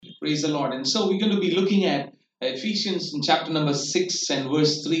Praise the Lord. And so we're going to be looking at Ephesians in chapter number 6 and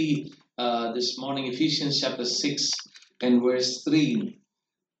verse 3 this morning. Ephesians chapter 6 and verse 3.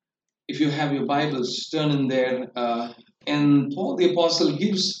 If you have your Bibles, turn in there. And Paul the Apostle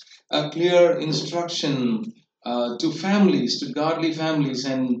gives a clear instruction to families, to godly families.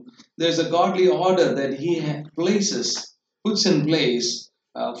 And there's a godly order that he puts in place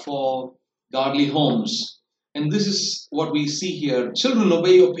for godly homes. And this is what we see here. Children,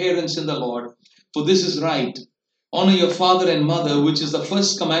 obey your parents in the Lord, for this is right. Honor your father and mother, which is the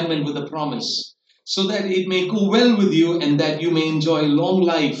first commandment with a promise, so that it may go well with you and that you may enjoy long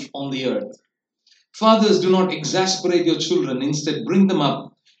life on the earth. Fathers, do not exasperate your children. Instead, bring them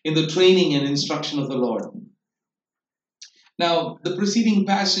up in the training and instruction of the Lord. Now, the preceding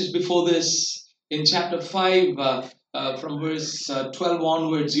passage before this, in chapter 5, from verse 12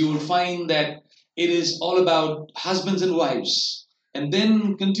 onwards, you will find that it is all about husbands and wives. And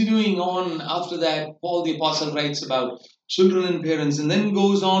then continuing on after that, Paul the Apostle writes about children and parents, and then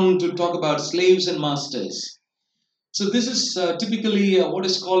goes on to talk about slaves and masters. So this is typically what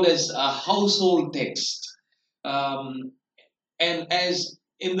is called as a household text. And as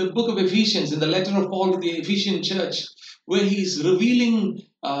in the book of Ephesians, in the letter of Paul to the Ephesian church, where he's revealing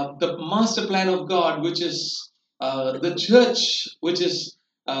the master plan of God, which is the church, which is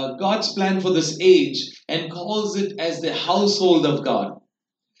God's plan for this age, and calls it as the household of God.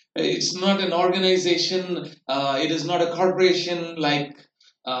 It's not an organization, it is not a corporation like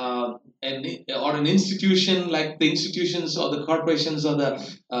or an institution like the institutions or the corporations or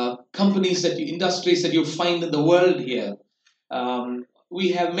the industries that you find in the world here.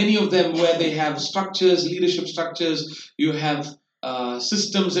 We have many of them where they have structures, leadership structures. You have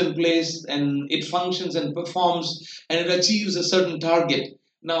systems in place, and it functions and performs, and it achieves a certain target.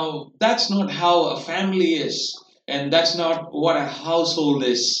 Now, that's not how a family is, and that's not what a household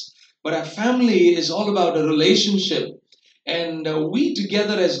is. But a family is all about a relationship. And we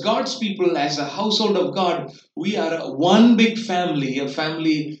together as God's people, as a household of God, we are one big family, a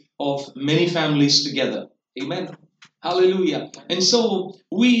family of many families together. Amen. Hallelujah. And so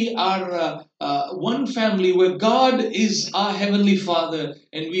we are one family where God is our Heavenly Father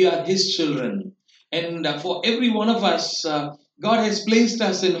and we are His children. And for every one of us, God has placed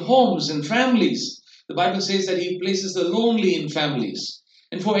us in homes and families. The Bible says that He places the lonely in families.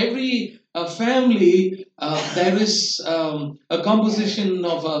 And for every family, there is a composition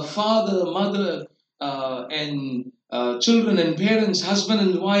of a father, mother, and children and parents, husband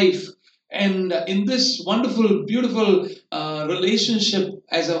and wife. And in this wonderful, beautiful relationship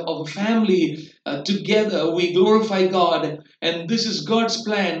of a family, together we glorify God. And this is God's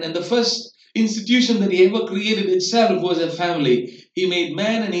plan. And the first institution that He ever created itself was a family. He made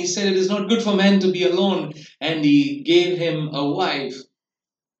man and He said it is not good for man to be alone. And He gave him a wife.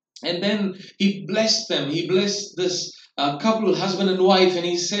 And then He blessed them. He blessed this couple, husband and wife, and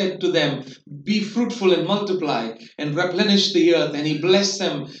He said to them, be fruitful and multiply and replenish the earth. And He blessed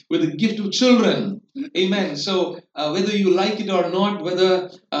them with the gift of children. Amen. So whether you like it or not,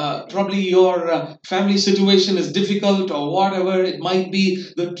 whether probably your family situation is difficult or whatever it might be,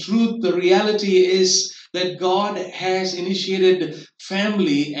 the truth, the reality is that God has initiated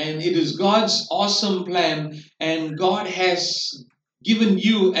family, and it is God's awesome plan, and God has given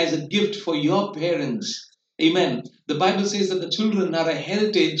you as a gift for your parents. Amen. The Bible says that the children are a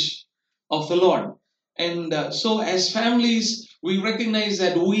heritage of the Lord. And so as families, we recognize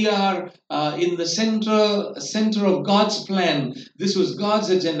that we are in the center of God's plan. This was God's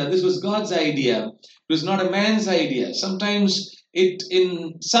agenda. This was God's idea. It was not a man's idea. Sometimes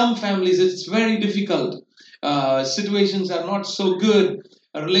in some families, it's very difficult. Situations are not so good.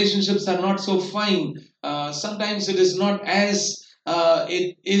 Relationships are not so fine. Sometimes it is not as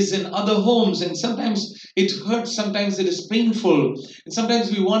it is in other homes, and sometimes it hurts, sometimes it is painful, and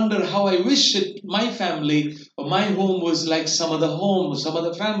sometimes we wonder how I wish my family or my home was like some other home or some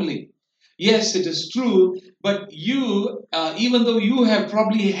other family. Yes, it is true, but you, even though you have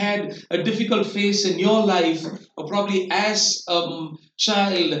probably had a difficult phase in your life, or probably as a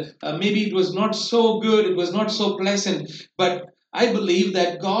child, maybe it was not so good, it was not so pleasant, but I believe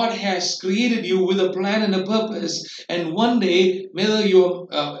that God has created you with a plan and a purpose. And one day, whether you're,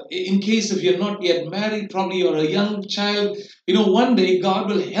 in case if you're not yet married, probably you're a young child, one day God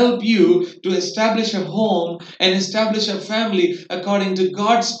will help you to establish a home and establish a family according to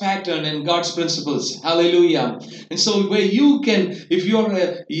God's pattern and God's principles. Hallelujah. And so where you can, if you're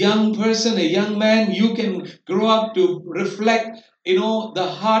a young person, a young man, you can grow up to reflect the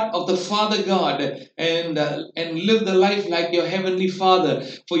heart of the Father God, and live the life like your Heavenly Father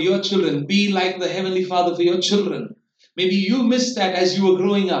for your children. Be like the Heavenly Father for your children. Maybe you missed that as you were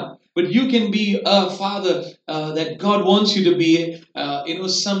growing up. But you can be a father that God wants you to be,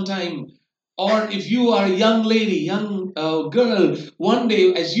 sometime. Or if you are a young lady, young girl, one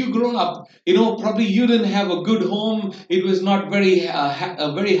day as you grow up, probably you didn't have a good home. It was not a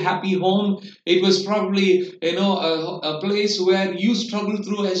very happy home. It was probably, a place where you struggled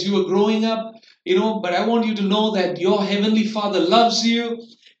through as you were growing up. But I want you to know that your heavenly Father loves you,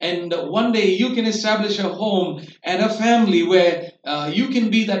 and one day you can establish a home and a family where you can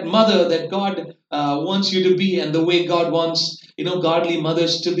be that mother that God wants you to be, and the way God wants, godly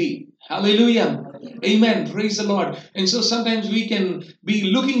mothers to be. Hallelujah. Amen. Praise the Lord. And so sometimes we can be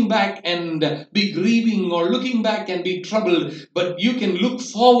looking back and be grieving, or looking back and be troubled, but you can look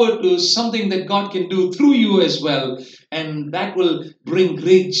forward to something that God can do through you as well. And that will bring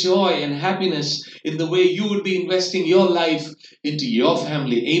great joy and happiness in the way you would be investing your life into your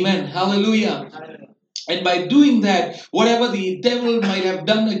family. Amen. Hallelujah. And by doing that, whatever the devil might have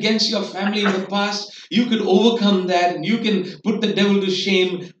done against your family in the past, you could overcome that, and you can put the devil to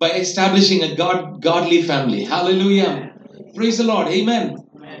shame by establishing a godly family. Hallelujah. Praise the Lord. Amen.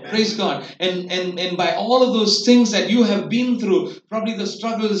 Praise God. And by all of those things that you have been through, probably the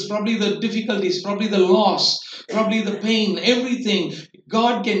struggles, probably the difficulties, probably the loss, probably the pain, everything,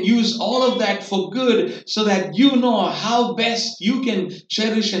 God can use all of that for good, so that you know how best you can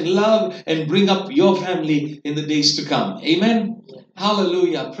cherish and love and bring up your family in the days to come. Amen.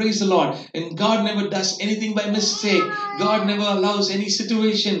 Hallelujah. Praise the Lord. And God never does anything by mistake. God never allows any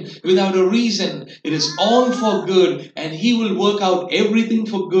situation without a reason. It is all for good, and He will work out everything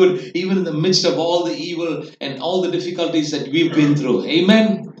for good, even in the midst of all the evil and all the difficulties that we've been through.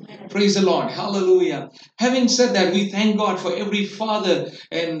 Amen. Praise the Lord. Hallelujah. Having said that, we thank God for every father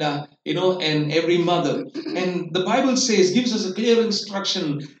and and every mother. And the Bible gives us a clear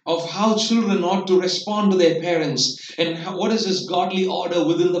instruction of how children ought to respond to their parents, and what is this godly order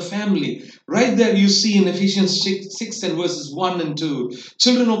within the family. Right there you see in Ephesians 6 and verses 1 and 2.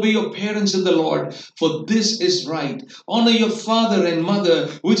 Children, obey your parents in the Lord, for this is right. Honor your father and mother,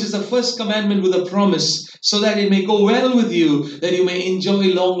 which is the first commandment with a promise, so that it may go well with you, that you may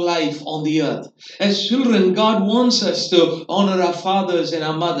enjoy long life on the earth. As children, God wants us to honor our fathers and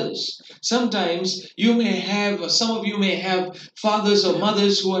our mothers. Sometimes some of you may have fathers or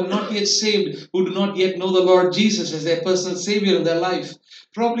mothers who are not yet saved, who do not yet know the Lord Jesus as their personal Savior in their life.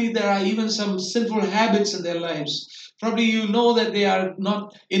 Probably there are even some sinful habits in their lives. Probably you know that they are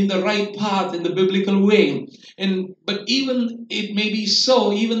not in the right path, in the biblical way. But even though it may be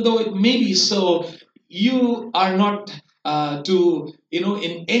so, you are not to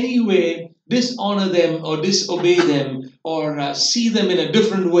in any way dishonor them or disobey them, or see them in a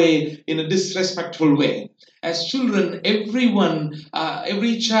different way, in a disrespectful way. As children, every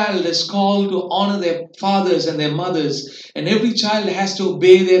child is called to honor their fathers and their mothers, and every child has to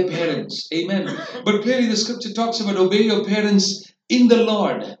obey their parents. Amen. But clearly the scripture talks about obey your parents in the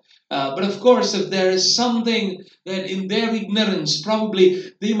Lord. But of course, if there is something that in their ignorance,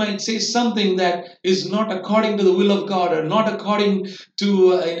 probably they might say something that is not according to the will of God, or not according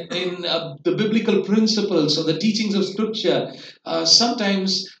to the biblical principles or the teachings of Scripture.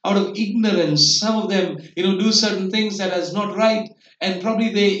 Sometimes, out of ignorance, some of them, do certain things that is not right, and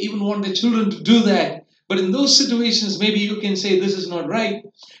probably they even want their children to do that. But in those situations, maybe you can say this is not right,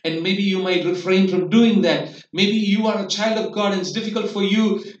 and maybe you might refrain from doing that. Maybe you are a child of God, and it's difficult for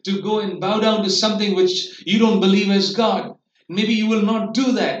you to go and bow down to something which you don't believe is God. Maybe you will not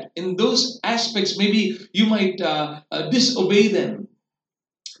do that. In those aspects, maybe you might disobey them.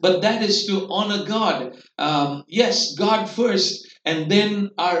 But that is to honor God. Yes, God first, and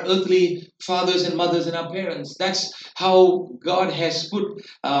then our earthly fathers and mothers and our parents. That's how God has put,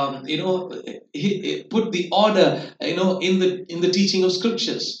 put the order, in the teaching of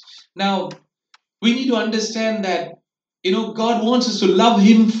scriptures. Now, we need to understand that, God wants us to love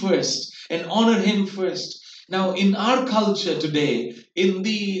Him first and honor Him first. Now, in our culture today, in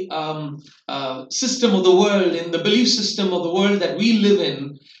the system of the world, in the belief system of the world that we live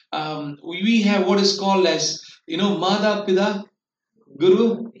in, we have what is called as, Mada, Pida,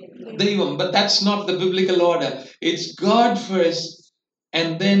 Guru, Devam. But that's not the biblical order. It's God first,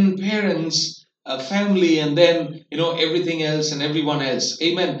 and then parents, family, and then everything else and everyone else.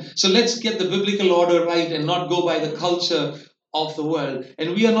 Amen. So let's get the biblical order right and not go by the culture of the world.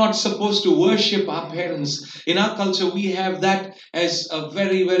 And we are not supposed to worship our parents. In our culture, we have that as a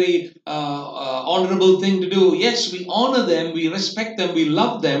very, very honorable thing to do. Yes, we honor them, we respect them, we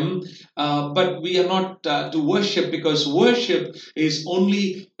love them, but we are not to worship, because worship is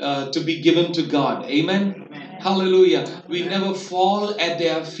only to be given to God. Amen. Amen. Hallelujah. We never fall at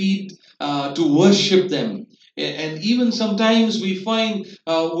their feet to worship them. And even sometimes we find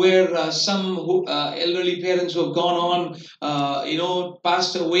where some elderly parents who have gone on,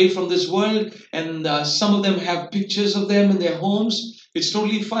 passed away from this world, and some of them have pictures of them in their homes. It's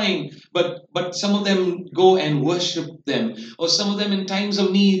totally fine, but some of them go and worship them, or some of them in times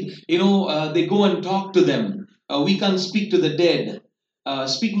of need, they go and talk to them. We can't speak to the dead.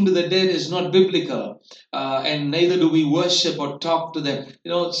 Speaking to the dead is not biblical, and neither do we worship or talk to them.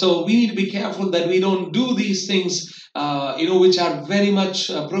 So we need to be careful that we don't do these things, which are very much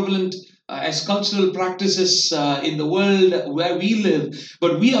prevalent as cultural practices in the world where we live.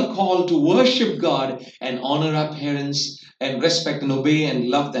 But we are called to worship God and honor our parents and respect and obey and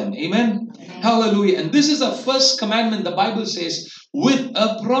love them. Amen. Hallelujah. And this is a first commandment, the Bible says, with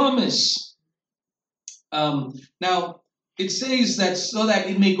a promise. Now, it says that so that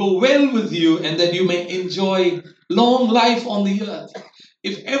it may go well with you and that you may enjoy long life on the earth.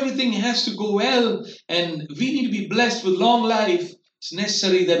 If everything has to go well and we need to be blessed with long life, it's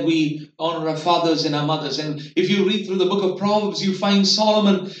necessary that we honor our fathers and our mothers. And if you read through the book of Proverbs, you find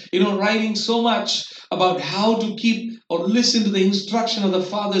Solomon, writing so much about how to keep or listen to the instruction of the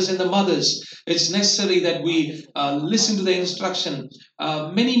fathers and the mothers. It's necessary that we listen to the instruction.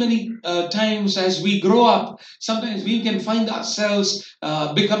 Many times as we grow up, sometimes we can find ourselves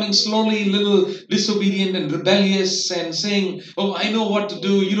becoming slowly a little disobedient and rebellious and saying, "Oh, I know what to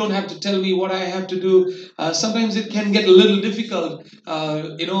do. You don't have to tell me what I have to do." Sometimes it can get a little difficult,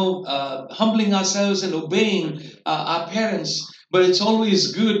 humbling ourselves and obeying our parents. But it's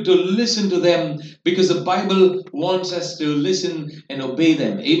always good to listen to them because the Bible wants us to listen and obey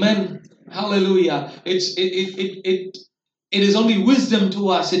them. Amen. Hallelujah. It is only wisdom to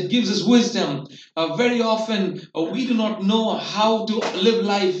us. It gives us wisdom. Very often, we do not know how to live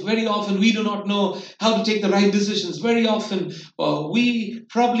life. Very often, we do not know how to take the right decisions. Very often, we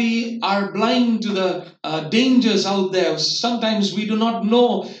probably are blind to the dangers out there. Sometimes we do not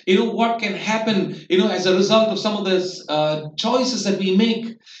know, what can happen, as a result of some of the choices that we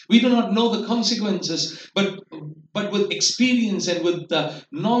make. We do not know the consequences. But with experience and with the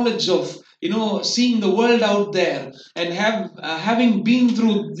knowledge of seeing the world out there and having been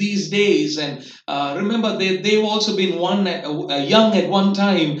through these days, and remember they've also been young at one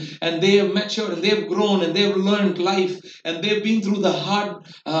time, and they have matured and they've grown and they've learned life, and they've been through the hard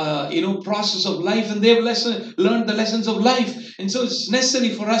process of life, and they've learned the lessons of life. And so it's necessary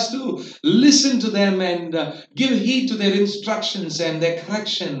for us to listen to them and give heed to their instructions and their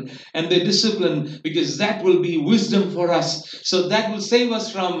correction and their discipline, because that will be wisdom for us. So that will save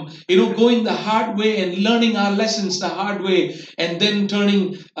us from going the hard way and learning our lessons the hard way and then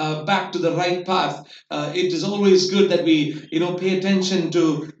turning back to the right path. It is always good that we pay attention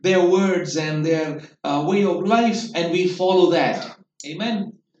to their words and their way of life, and we follow that.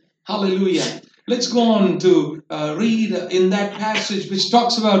 Amen. Hallelujah. Let's go on to read in that passage which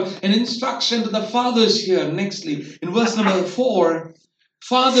talks about an instruction to the fathers here. Nextly, in verse number 4,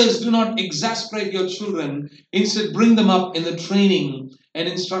 fathers, do not exasperate your children. Instead, bring them up in the training and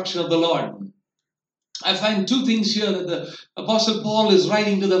instruction of the Lord. I find two things here that the Apostle Paul is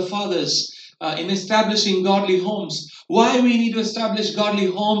writing to the fathers in establishing godly homes. Why we need to establish godly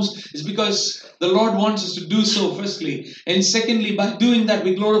homes is because the Lord wants us to do so, firstly. And secondly, by doing that,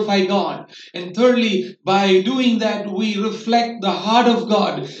 we glorify God. And thirdly, by doing that, we reflect the heart of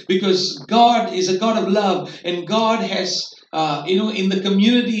God, because God is a God of love, and God has in the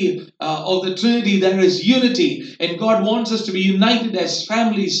community of the Trinity, there is unity, and God wants us to be united as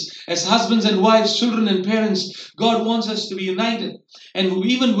families, as husbands and wives, children and parents. God wants us to be united. And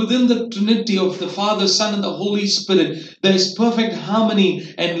even within the Trinity of the Father, Son, and the Holy Spirit, there is perfect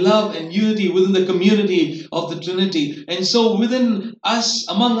harmony and love and unity within the community of the Trinity. And so within us,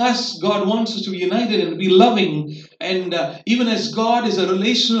 among us, God wants us to be united and be loving. And even as God is a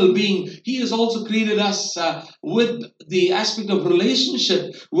relational being, He has also created us with the aspect of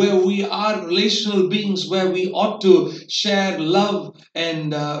relationship, where we are relational beings, where we ought to share love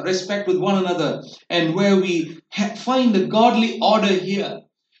and respect with one another, and where we find a godly order here.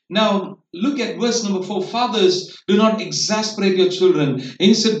 Now, look at verse number 4. Fathers, do not exasperate your children.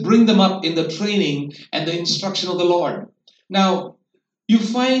 Instead, bring them up in the training and the instruction of the Lord. Now, you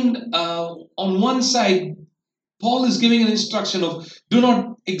find on one side, Paul is giving an instruction of do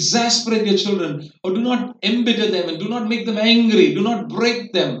not exasperate your children, or do not embitter them, and do not make them angry, do not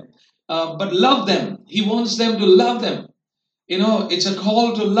break them, but love them. He wants them to love them. It's a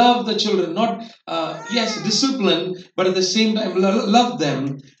call to love the children, not, yes, discipline, but at the same time love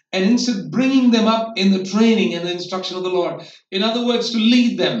them, and instead bringing them up in the training and the instruction of the Lord. In other words, to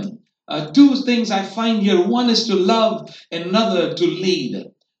lead them. Two things I find here. One is to love, and another to lead.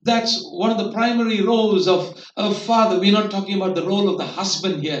 That's one of the primary roles of a father. We're not talking about the role of the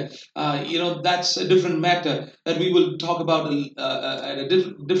husband here. That's a different matter that we will talk about at a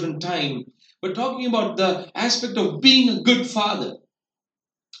different time. But talking about the aspect of being a good father,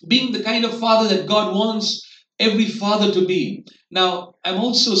 being the kind of father that God wants every father to be. Now, I'm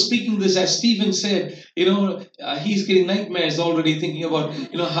also speaking this as Stephen said. He's getting nightmares already thinking about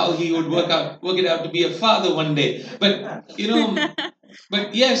how he would work it out to be a father one day.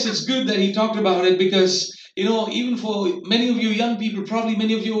 But yes, it's good that he talked about it because, even for many of you young people, probably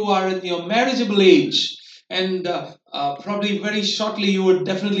many of you who are at your marriageable age, and probably very shortly you would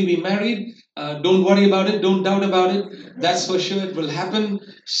definitely be married. Don't worry about it. Don't doubt about it. That's for sure. It will happen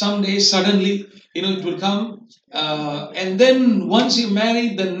someday, suddenly. It will come. And then once you're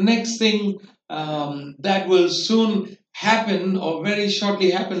married, the next thing that will soon happen or very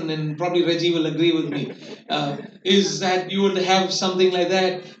shortly happen, and probably Reggie will agree with me, is that you would have something like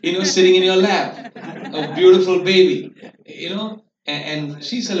that, sitting in your lap, a beautiful baby, and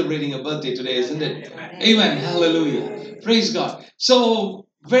she's celebrating a birthday today, isn't it? Amen. Hallelujah. Praise God. So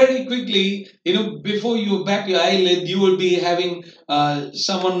very quickly, before you bat your eyelid, you will be having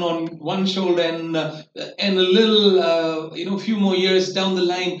someone on one shoulder, and a little, few more years down the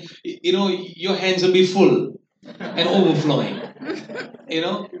line, your hands will be full and overflowing. You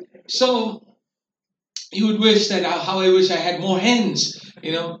know. So you would wish that how I wish I had more hands.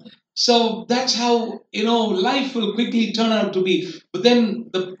 So that's how life will quickly turn out to be. But then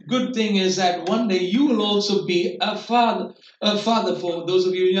the good thing is that one day you will also be a father for those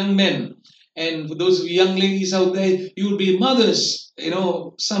of you young men, and for those of you young ladies out there, you will be mothers,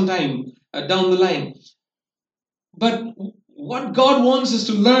 sometime down the line. But what God wants us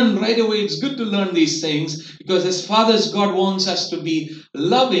to learn right away, it's good to learn these things because as fathers, God wants us to be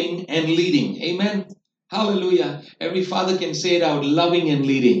loving and leading. Amen. Hallelujah. Every father can say it out, loving and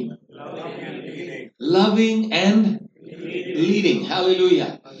leading. Loving and leading.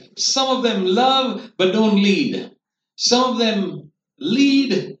 Hallelujah. Some of them love but don't lead. Some of them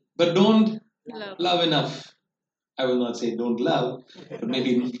lead but don't love enough. I will not say don't love, but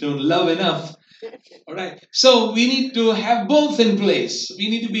maybe don't love enough. All right. So we need to have both in place. We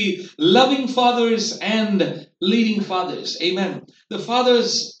need to be loving fathers and leading fathers. Amen. The father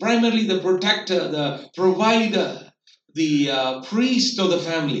is primarily the protector, the provider, the priest of the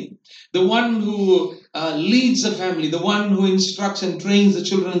family, the one who leads the family, the one who instructs and trains the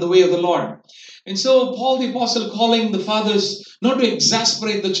children in the way of the Lord. And so, Paul the Apostle calling the fathers not to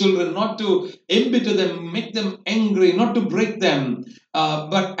exasperate the children, not to embitter them, make them angry, not to break them,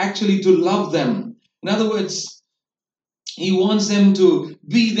 but actually to love them. In other words, he wants them to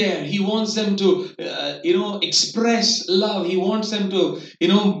be there. He wants them to, express love. He wants them to,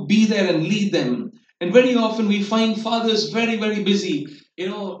 be there and lead them. And very often we find fathers very, very busy.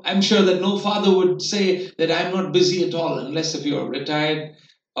 I'm sure that no father would say that I'm not busy at all, unless if you're retired,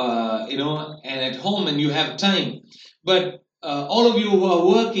 and at home and you have time. But all of you who are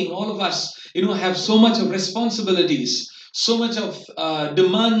working, all of us, have so much of responsibilities, so much of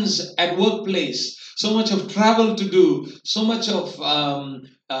demands at workplace, so much of travel to do, so much of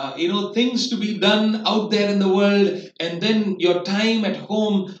things to be done out there in the world, and then your time at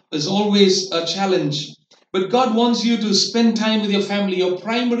home is always a challenge. But God wants you to spend time with your family. Your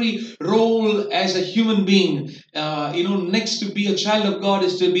primary role as a human being, next to be a child of God,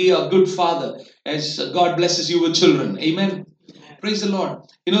 is to be a good father, as God blesses you with children. Amen. Praise the Lord.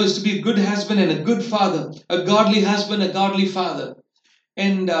 Is to be a good husband and a good father, a godly husband, a godly father.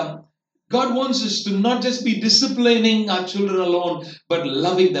 And God wants us to not just be disciplining our children alone, but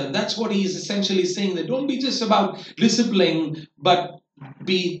loving them. That's what He is essentially saying. That don't be just about disciplining, but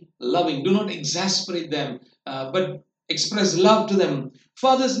be loving. Do not exasperate them, but express love to them.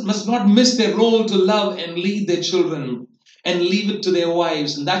 Fathers must not miss their role to love and lead their children and leave it to their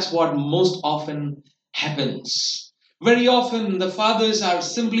wives. And that's what most often happens. Very often, the fathers are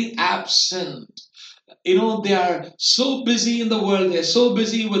simply absent. They are so busy in the world, they're so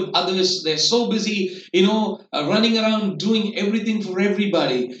busy with others, they're so busy running around doing everything for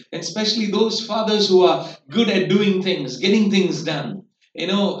everybody, and especially those fathers who are good at doing things, getting things done.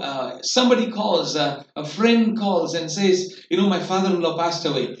 Somebody calls, a friend calls and says, my father-in-law passed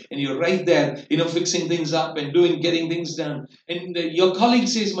away, and you're right there, fixing things up and getting things done. And your colleague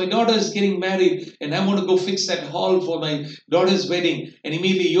says, my daughter is getting married, and I want to go fix that hall for my daughter's wedding. And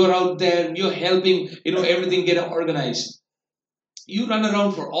immediately you're out there and you're helping, everything get organized. You run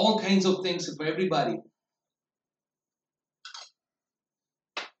around for all kinds of things for everybody.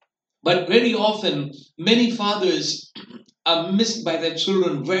 But very often, many fathers are missed by their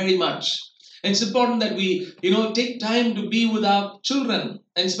children very much. It's important that we, take time to be with our children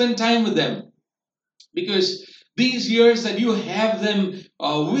and spend time with them, because these years that you have them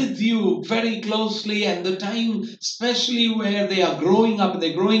with you very closely, and the time especially where they are growing up,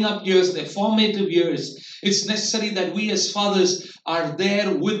 their growing up years, their formative years, it's necessary that we as fathers are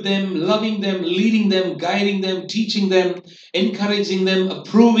there with them, loving them, leading them, guiding them, teaching them, encouraging them,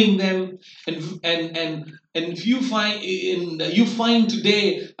 approving them. And if you find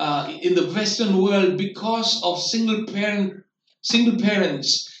today in the Western world, because of single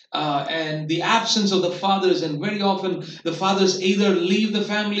parents, and the absence of the fathers, and very often the fathers either leave the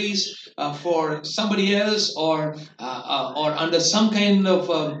families for somebody else, or under some kind of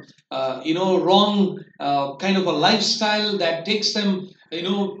wrong kind of a lifestyle that takes them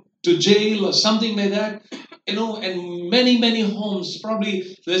to jail or something like that. And many homes,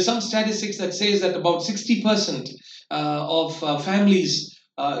 probably there's some statistics that says that about 60% of families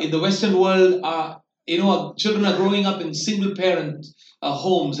in the Western world are, children are growing up in single parent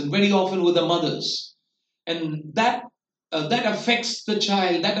homes, and very often with the mothers. And that affects the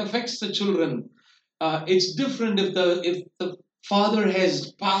child, that affects the children. It's different if the father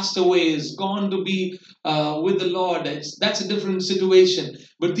has passed away, is gone to be with the Lord. That's a different situation.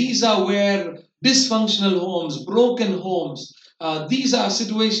 But these are where dysfunctional homes, broken homes, these are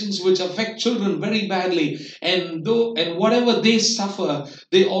situations which affect children very badly. And whatever they suffer,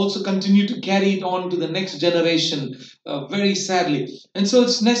 they also continue to carry it on to the next generation, very sadly. And so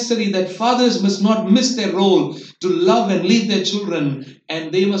it's necessary that fathers must not miss their role to love and lead their children,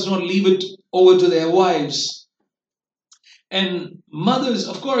 and they must not leave it over to their wives. And mothers,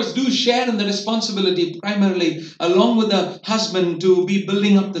 of course, do share in the responsibility primarily along with the husband to be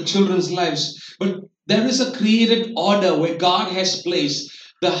building up the children's lives. But there is a created order where God has placed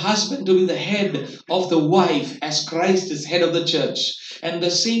the husband to be the head of the wife, as Christ is head of the church. And the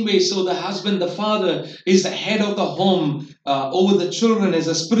same way, so the husband, the father, is the head of the home over the children, as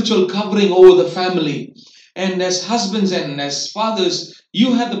a spiritual covering over the family. And as husbands and as fathers,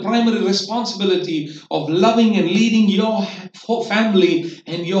 you have the primary responsibility of loving and leading your family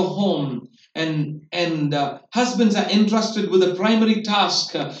and your home. And husbands are entrusted with a primary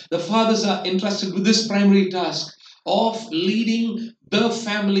task. The fathers are entrusted with this primary task of leading the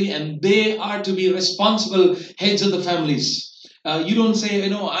family, and they are to be responsible heads of the families. You don't say,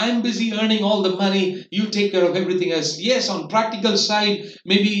 I'm busy earning all the money, you take care of everything else. Yes, on practical side,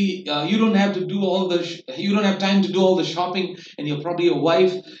 maybe you don't have to do you don't have time to do all the shopping, and your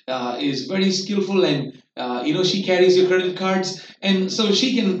wife is very skillful, and she carries your credit cards, and so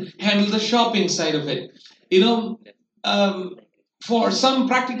she can handle the shopping side of it. You know, um, for some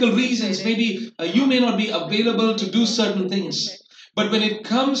practical reasons, maybe you may not be available to do certain things. But when it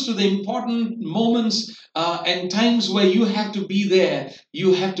comes to the important moments and times where you have to be there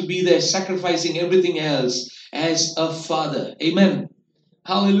sacrificing everything else as a father. Amen.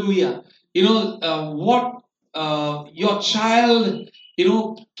 Hallelujah. What your child,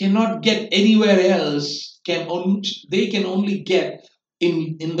 cannot get anywhere else, they can only get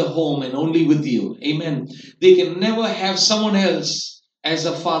in the home and only with you. Amen. They can never have someone else as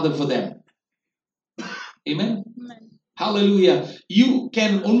a father for them. Amen. Hallelujah. You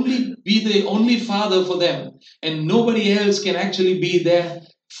can only be the only father for them, and nobody else can actually be their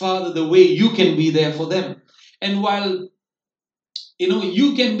father the way you can be there for them. And while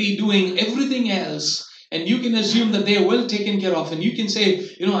you can be doing everything else, and you can assume that they are well taken care of, and you can say,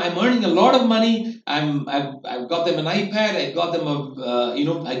 I'm earning a lot of money, I've got them an iPad, I got them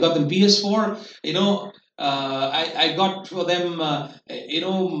PS4, I got for them a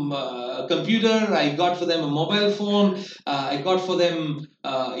computer, I got for them a mobile phone, I got for them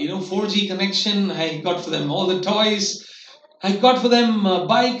 4G connection, I got for them all the toys, I got for them a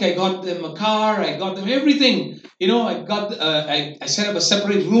bike, I got them a car, I got them everything. I set up a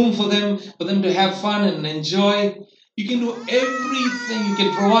separate room for them to have fun and enjoy. You can do everything, you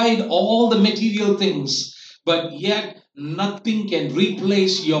can provide all the material things, but yet nothing can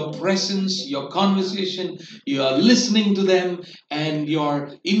replace your presence, your conversation, your listening to them, and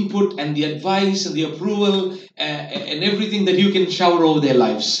your input and the advice and the approval and everything that you can shower over their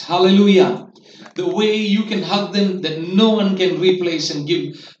lives. Hallelujah. The way you can hug them, that no one can replace and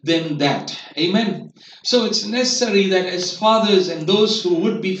give them that. Amen. So it's necessary that as fathers and those who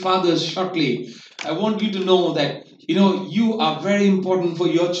would be fathers shortly, I want you to know that you are very important for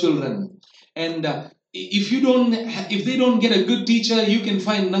your children. And if they don't get a good teacher, you can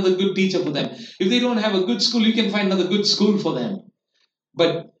find another good teacher for them. If they don't have a good school, you can find another good school for them.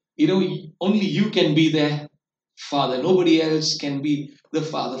 But only you can be their father. Nobody else can be the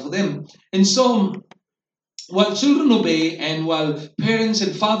father for them. And so while children obey and while parents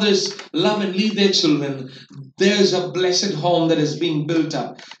and fathers love and lead their children, there's a blessed home that is being built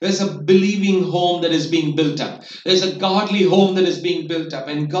up. There's a believing home that is being built up. There's a godly home that is being built up,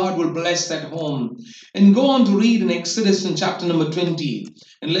 and God will bless that home. And go on to read in Exodus in chapter number 20,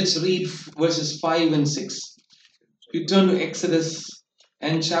 and let's read verses 5 and 6. You turn to Exodus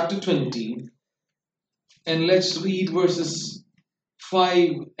and chapter 20, and let's read verses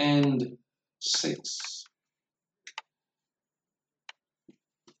 5 and 6.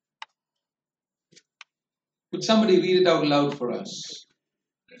 Could somebody read it out loud for us?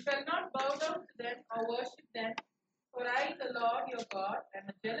 You shall not bow down to them or worship them, for I, the Lord your God, am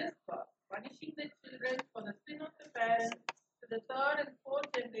a jealous God, punishing the children for the sin of the parents to the third and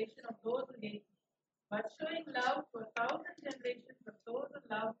fourth generation of those who hate me, but showing love to 1,000 generations of those who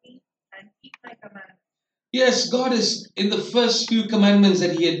love me and keep my commandments. Yes, God is in the first few commandments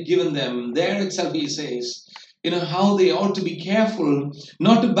that He had given them. There itself He says, how they ought to be careful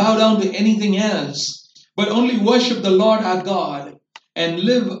not to bow down to anything else, but only worship the Lord our God and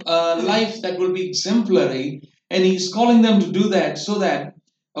live a life that will be exemplary. And He's calling them to do that so that,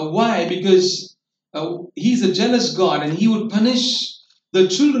 why? Because He's a jealous God and He would punish the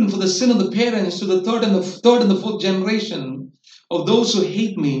children for the sin of the parents to the third and the fourth generation of those who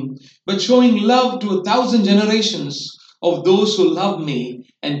hate me, but showing love to 1,000 generations of those who love me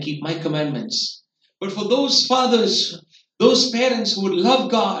and keep my commandments. But for those fathers, those parents who would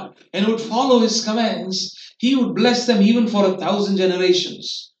love God and would follow His commands, He would bless them even for 1,000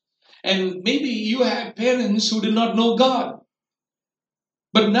 generations. And maybe you have parents who did not know God.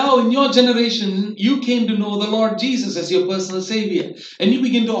 But now in your generation, you came to know the Lord Jesus as your personal Savior. And you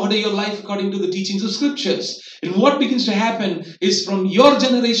begin to order your life according to the teachings of Scriptures. And what begins to happen is from your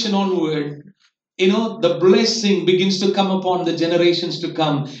generation onward, the blessing begins to come upon the generations to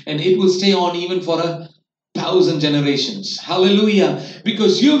come. And it will stay on even for 1,000 generations. Hallelujah.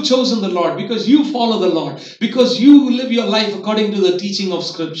 Because you've chosen the Lord, because you follow the Lord, because you live your life according to the teaching of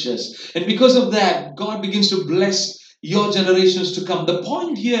Scriptures. And because of that, God begins to bless your generations to come. The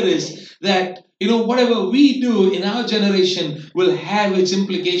point here is that, whatever we do in our generation will have its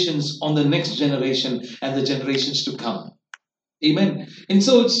implications on the next generation and the generations to come. Amen. And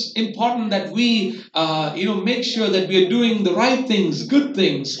so it's important that we, make sure that we are doing the right things, good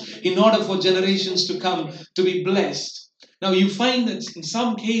things, in order for generations to come to be blessed. Now, you find that in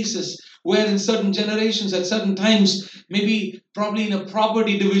some cases, where in certain generations, at certain times, maybe probably in a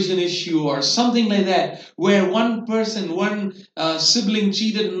property division issue or something like that, where one sibling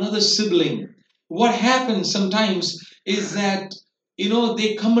cheated another sibling. What happens sometimes is that,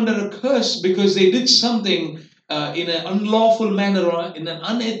 they come under a curse because they did something in an unlawful manner or in an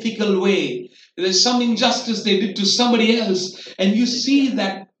unethical way. There's some injustice they did to somebody else, and you see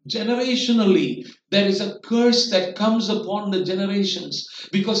that generationally there is a curse that comes upon the generations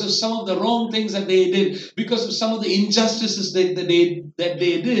because of some of the wrong things that they did, because of some of the injustices that they did.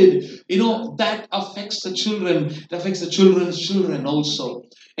 That affects the children. It affects the children's children also.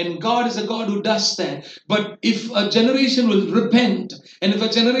 And God is a God who does that. But if a generation will repent, and if a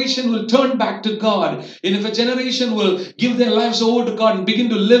generation will turn back to God, and if a generation will give their lives over to God and begin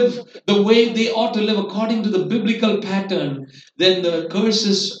to live the way they ought to live according to the biblical pattern, then the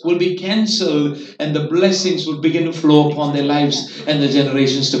curses will be cancelled and the blessings will begin to flow upon their lives and the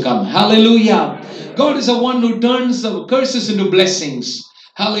generations to come. Hallelujah. God is the one who turns the curses into blessings.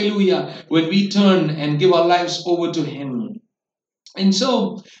 Hallelujah. When we turn and give our lives over to Him. And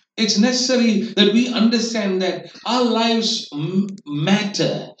so it's necessary that we understand that our lives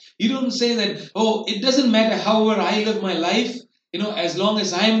matter. You don't say that, it doesn't matter however I live my life. As long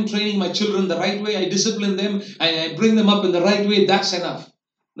as I'm training my children the right way, I discipline them, I bring them up in the right way, that's enough.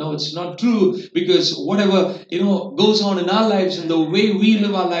 No, it's not true, because whatever, goes on in our lives and the way we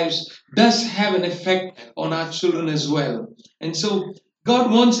live our lives does have an effect on our children as well. And so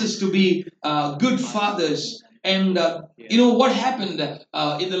God wants us to be good fathers. And what happened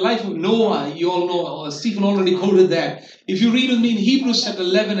in the life of Noah? You all know, Stephen already quoted that. If you read with me in Hebrews chapter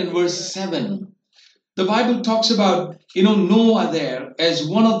 11 and verse 7, the Bible talks about, Noah there as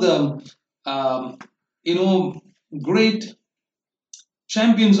one of the, great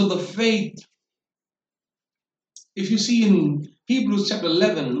champions of the faith. If you see in Hebrews chapter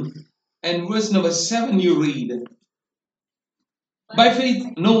 11 and verse number 7, you read, by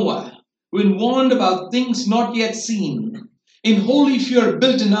faith, Noah, when warned about things not yet seen, in holy fear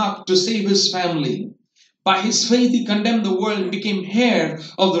built an ark to save his family. By his faith, he condemned the world and became heir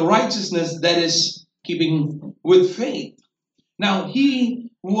of the righteousness that is keeping with faith. Now,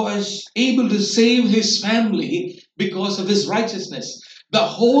 he was able to save his family because of his righteousness. The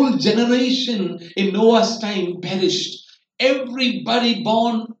whole generation in Noah's time perished. Everybody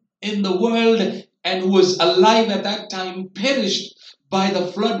born in the world and who was alive at that time perished by the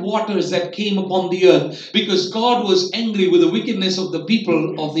flood waters that came upon the earth, because God was angry with the wickedness of the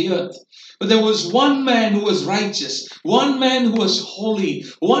people of the earth. But there was one man who was righteous, one man who was holy,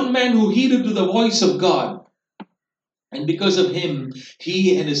 one man who heeded to the voice of God. And because of him,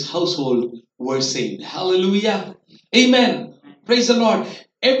 he and his household were saved. Hallelujah. Amen. Praise the Lord.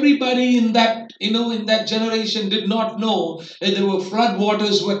 Everybody in that, in that generation did not know that there were flood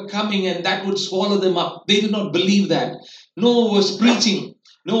waters were coming and that would swallow them up. They did not believe that. Noah was preaching.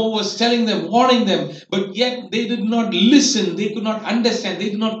 Noah was telling them, warning them, but yet they did not listen. They could not understand. They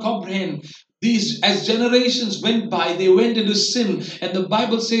did not comprehend. These, as generations went by, they went into sin, and the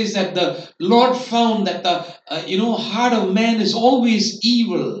Bible says that the Lord found that the heart of man is always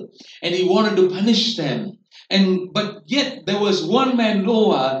evil, and He wanted to punish them. But yet there was one man,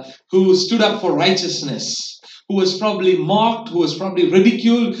 Noah, who stood up for righteousness, who was probably mocked, who was probably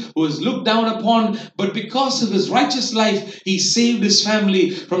ridiculed, who was looked down upon. But because of his righteous life, he saved his family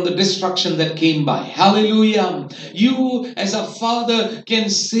from the destruction that came by. Hallelujah. You, as a father, can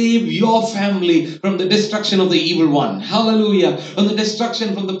save your family from the destruction of the evil one. Hallelujah. From the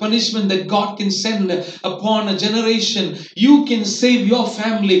destruction, from the punishment that God can send upon a generation. You can save your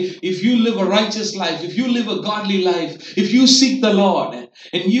family if you live a righteous life, if you live a godly life, if you seek the Lord.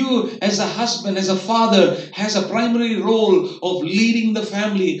 And you, as a husband, as a father, has a primary role of leading the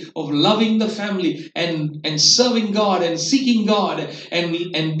family, of loving the family, and serving God and seeking God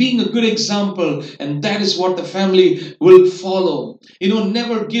and being a good example. And that is what the family will follow.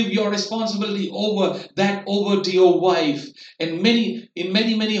 Never give your responsibility over to your wife. And in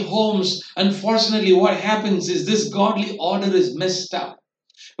many homes, unfortunately, what happens is this godly order is messed up.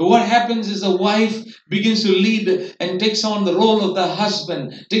 What happens is a wife begins to lead and takes on the role of the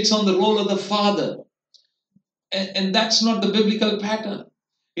husband, takes on the role of the father. And that's not the biblical pattern.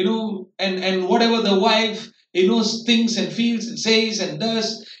 And whatever the wife, thinks and feels and says and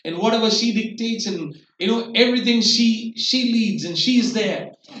does, and whatever she dictates, and everything she leads, and she's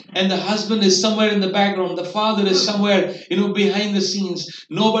there. And the husband is somewhere in the background. The father is somewhere, behind the scenes.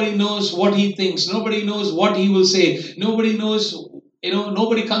 Nobody knows what he thinks. Nobody knows what he will say. Nobody knows,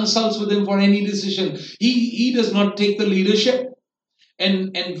 nobody consults with him for any decision. He does not take the leadership.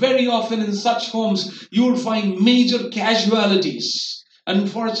 And very often in such homes, you will find major casualties.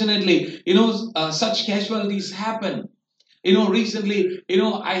 Unfortunately, such casualties happen. Recently,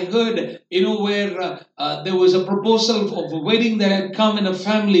 I heard, where there was a proposal of a wedding that had come in a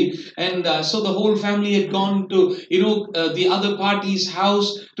family, and so the whole family had gone to, the other party's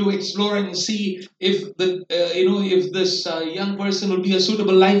house to explore and see if if this young person would be a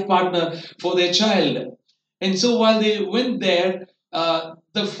suitable life partner for their child. And so while they went there,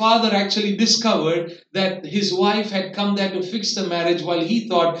 the father actually discovered that his wife had come there to fix the marriage, while he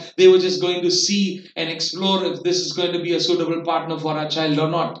thought they were just going to see and explore if this is going to be a suitable partner for our child or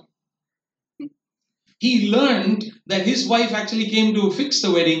not. He learned that his wife actually came to fix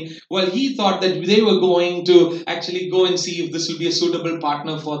the wedding, while he thought that they were going to actually go and see if this will be a suitable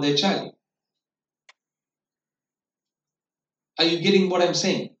partner for their child. Are you getting what I'm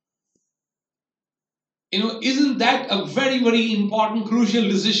saying? Isn't that a very, very important, crucial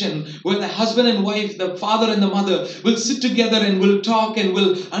decision where the husband and wife, the father and the mother will sit together and will talk and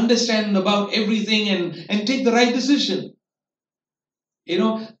will understand about everything and take the right decision?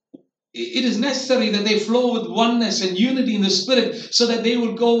 It is necessary that they flow with oneness and unity in the spirit so that they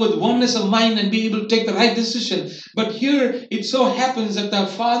will go with oneness of mind and be able to take the right decision. But here it so happens that the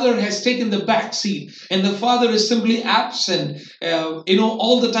father has taken the back seat and the father is simply absent,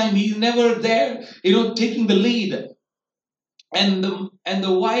 all the time. He's never there, taking the lead. And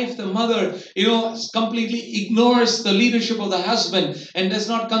the wife, the mother, completely ignores the leadership of the husband and does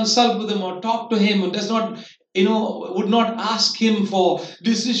not consult with him or talk to him, and does not, would not ask him for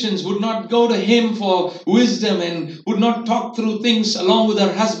decisions, would not go to him for wisdom, and would not talk through things along with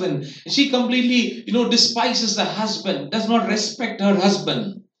her husband. She completely, despises the husband, does not respect her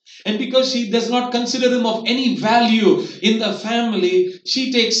husband. And because she does not consider him of any value in the family,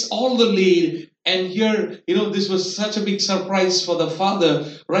 she takes all the lead. And here, this was such a big surprise for the father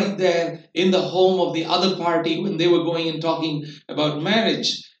right there in the home of the other party when they were going and talking about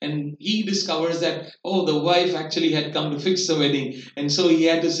marriage. And he discovers that, oh, the wife actually had come to fix the wedding. And so he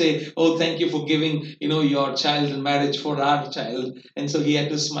had to say, oh, thank you for giving, your child in marriage for our child. And so he had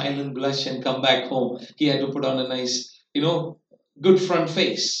to smile and blush and come back home. He had to put on a nice, good front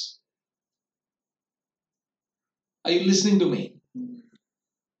face. Are you listening to me?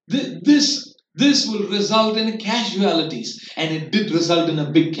 This this will result in casualties. And it did result in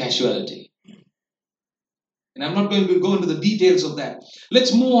a big casualty. And I'm not going to go into the details of that.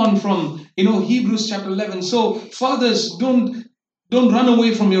 Let's move on from, Hebrews chapter 11. So, fathers, don't run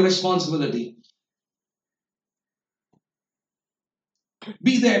away from your responsibility.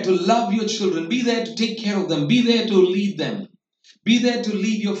 Be there to love your children. Be there to take care of them. Be there to lead them. Be there to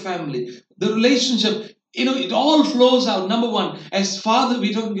lead your family. The relationship, it all flows out. Number one, as father,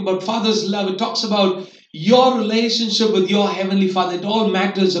 we're talking about father's love. It talks about your relationship with your heavenly Father. It all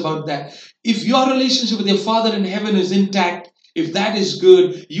matters about that. If your relationship with your Father in heaven is intact, if that is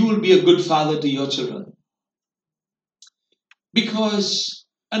good, you will be a good father to your children. Because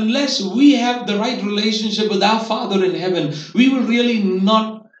unless we have the right relationship with our Father in heaven, we will really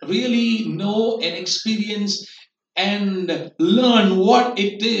not really know and experience and learn what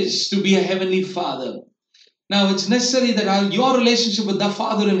it is to be a heavenly Father. Now, it's necessary that your relationship with the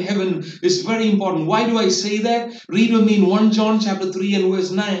Father in heaven is very important. Why do I say that? Read with me in 1 John chapter 3 and verse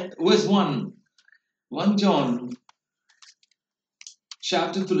 1. 1 John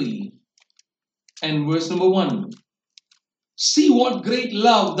chapter 3 and verse number 1. See what great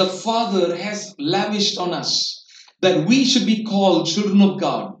love the Father has lavished on us, that we should be called children of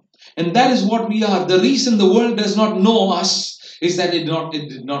God. And that is what we are. The reason the world does not know us is that it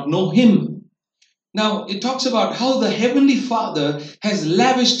did not know Him. Now, it talks about how the Heavenly Father has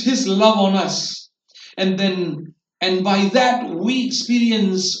lavished His love on us. And by that, we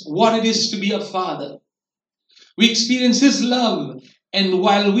experience what it is to be a father. We experience His love. And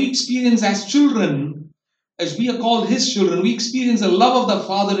while we experience as children, as we are called His children, we experience the love of the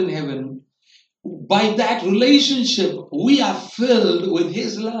Father in heaven. By that relationship, we are filled with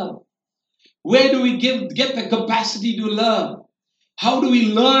His love. Where do we get the capacity to love? How do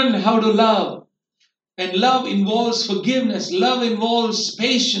we learn how to love? And love involves forgiveness. Love involves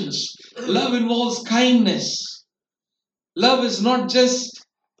patience. Love involves kindness. Love is not just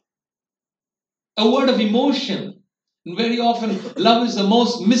a word of emotion. And very often, love is the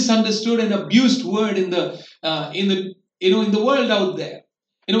most misunderstood and abused word in the world out there.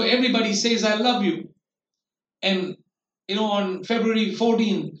 Everybody says, "I love you," and on February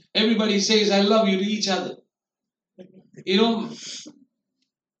 14th, everybody says, "I love you" to each other.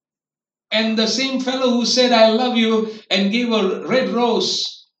 And the same fellow who said, "I love you," and gave a red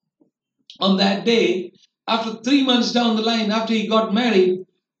rose on that day, after 3 months down the line, after he got married,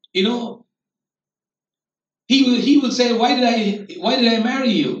 he will say, "Why did I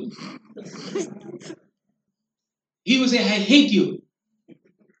marry you?" He will say, "I hate you."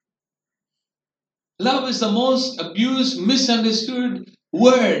 Love is the most abused, misunderstood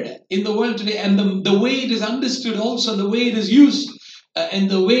word in the world today. And the way it is understood also, the way it is used, and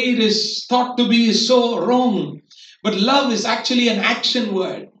the way it is thought to be is so wrong. But love is actually an action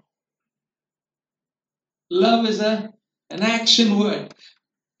word. Love is an action word.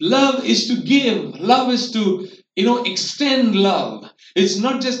 Love is to give. Love is to, extend love. It's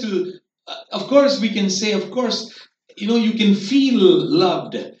not just to, of course we can say, of course, you can feel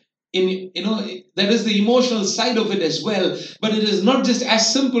loved. That is the emotional side of it as well. But it is not just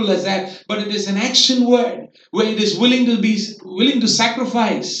as simple as that, but it is an action word where it is willing to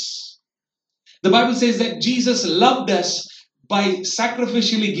sacrifice. The Bible says that Jesus loved us by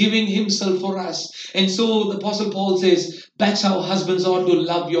sacrificially giving Himself for us. And so the Apostle Paul says, that's how husbands ought to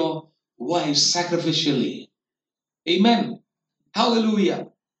love your wives sacrificially. Amen. Hallelujah.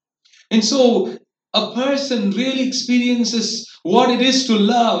 And so a person really experiences what it is to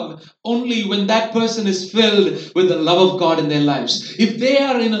love only when that person is filled with the love of God in their lives. If they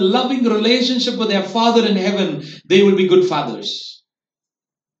are in a loving relationship with their Father in heaven, they will be good fathers.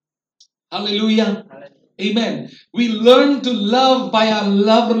 Hallelujah. Amen. We learn to love by our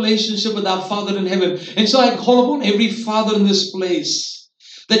love relationship with our Father in heaven. And so I call upon every father in this place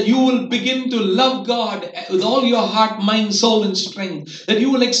that you will begin to love God with all your heart, mind, soul, and strength. That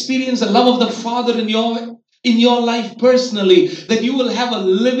you will experience the love of the Father in your life personally. That you will have a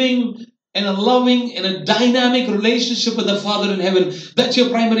living and a loving and a dynamic relationship with the Father in heaven. That's your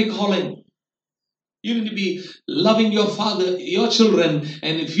primary calling. You need to be loving your father, your children.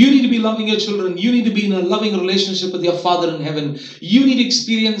 And if you need to be loving your children, you need to be in a loving relationship with your Father in heaven. You need to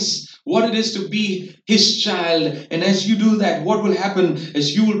experience what it is to be His child. And as you do that, what will happen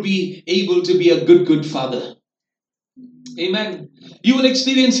is you will be able to be a good father. Amen. You will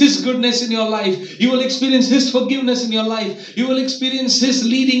experience His goodness in your life. You will experience His forgiveness in your life. You will experience His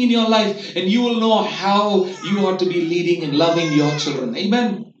leading in your life. And you will know how you ought to be leading and loving your children.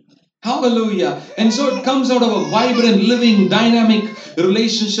 Amen. Hallelujah. And so it comes out of a vibrant, living, dynamic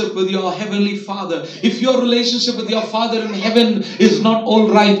relationship with your Heavenly Father. If your relationship with your Father in heaven is not all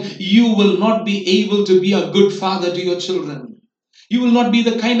right, you will not be able to be a good father to your children. You will not be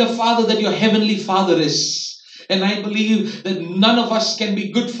the kind of father that your Heavenly Father is. And I believe that none of us can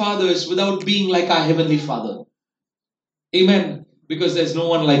be good fathers without being like our Heavenly Father. Amen. Because there's no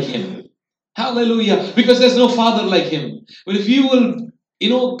one like Him. Hallelujah. Because there's no father like Him. But if you will,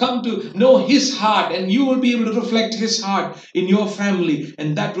 come to know His heart, and you will be able to reflect His heart in your family,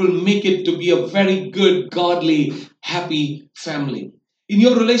 and that will make it to be a very good, godly, happy family. In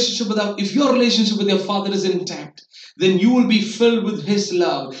your relationship if your relationship with your Father is intact, then you will be filled with His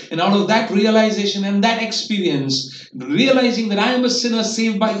love. And out of that realization and that experience, realizing that I am a sinner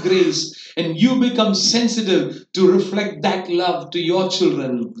saved by grace, and you become sensitive to reflect that love to your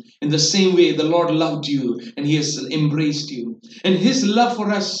children in the same way the Lord loved you and He has embraced you. And His love for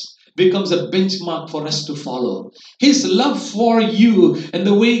us becomes a benchmark for us to follow. His love for you and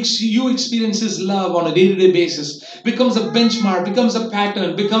the way you experience His love on a day-to-day basis becomes a benchmark, becomes a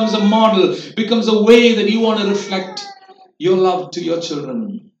pattern, becomes a model, becomes a way that you want to reflect your love to your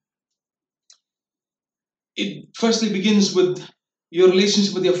children. It firstly begins with your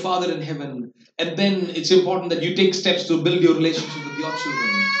relationship with your Father in heaven, and then it's important that you take steps to build your relationship with your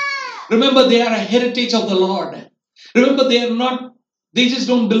children. Remember, they are a heritage of the Lord. Remember, they just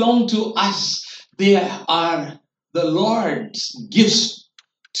don't belong to us. They are the Lord's gifts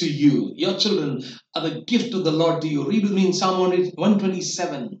to you. Your children are the gift of the Lord to you. Read with me in Psalm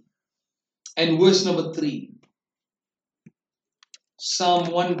 127 and verse number 3.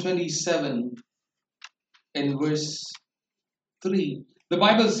 Psalm 127 and verse 3. The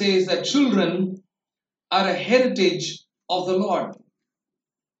Bible says that children are a heritage of the Lord,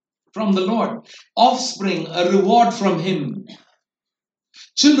 from the Lord. Offspring, a reward from Him.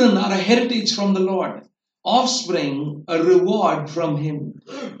 Children are a heritage from the Lord. Offspring, a reward from Him.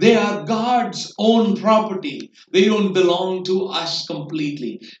 They are God's own property. They don't belong to us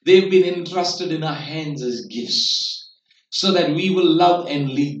completely. They've been entrusted in our hands as gifts so that we will love and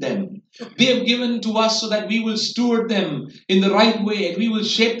lead them. They have given to us so that we will steward them in the right way and we will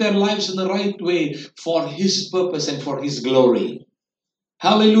shape their lives in the right way for His purpose and for His glory.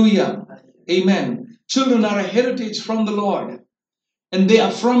 Hallelujah. Amen. Children are a heritage from the Lord. And they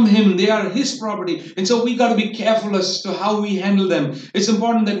are from Him. They are His property. And so we got to be careful as to how we handle them. It's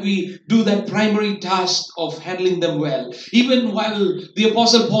important that we do that primary task of handling them well. Even while the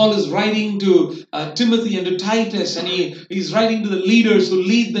Apostle Paul is writing to Timothy and to Titus, and he's writing to the leaders who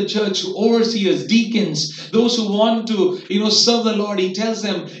lead the church, overseers, deacons, those who want to, serve the Lord. He tells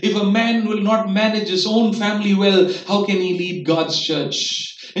them, if a man will not manage his own family well, how can he lead God's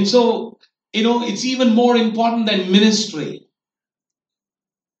church? And so, it's even more important than ministry.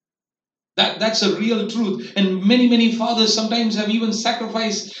 That's a real truth. And many fathers sometimes have even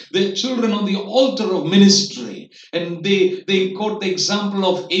sacrificed their children on the altar of ministry. And they quote the example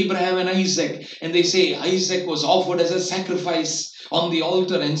of Abraham and Isaac. And they say Isaac was offered as a sacrifice on the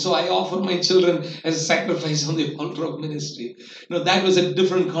altar. And so I offer my children as a sacrifice on the altar of ministry. That was a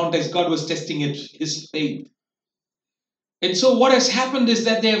different context. God was testing his faith. And so what has happened is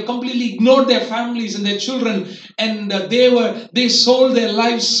that they have completely ignored their families and their children, and they sold their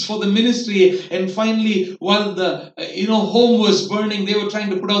lives for the ministry. And finally, while the home was burning, they were trying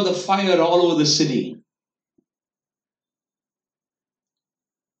to put out the fire all over the city.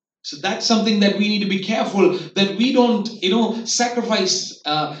 So that's something that we need to be careful that we don't sacrifice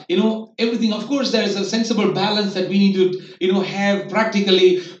everything. Of course, there is a sensible balance that we need to have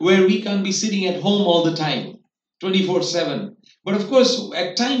practically, where we can't be sitting at home all the time, 24/7. But of course,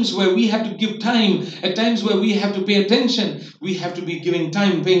 at times where we have to give time, at times where we have to pay attention, we have to be giving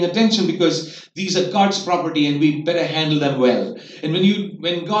time, paying attention, because these are God's property and we better handle them well. And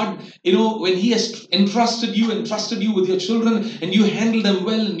when God, when He has entrusted you with your children, and you handle them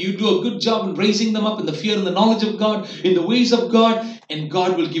well and you do a good job in raising them up in the fear and the knowledge of God, in the ways of God, and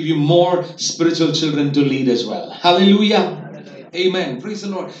God will give you more spiritual children to lead as well. Hallelujah. Amen. Praise the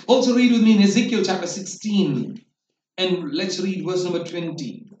Lord. Also read with me in Ezekiel chapter 16. And let's read verse number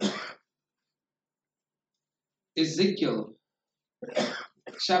 20. Ezekiel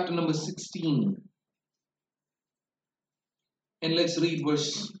chapter number 16. And let's read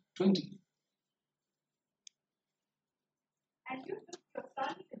verse 20. And you took your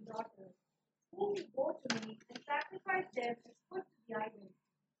sons and daughters, whom you bore to me, and sacrificed them as food to the idols.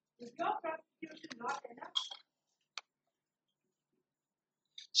 Is your prostitution not enough?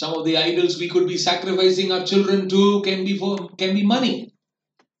 Some of the idols we could be sacrificing our children to can be money.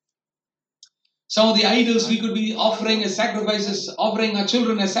 Some of the idols we could be offering as sacrifices, offering our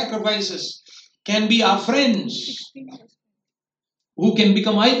children as sacrifices, can be our friends who can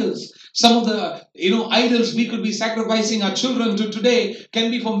become idols. Some of the idols we could be sacrificing our children to today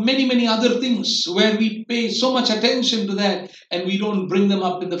can be for many, many other things where we pay so much attention to that and we don't bring them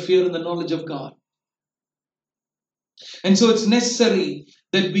up in the fear and the knowledge of God. And so it's necessary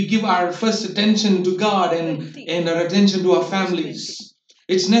that we give our first attention to God and our attention to our families.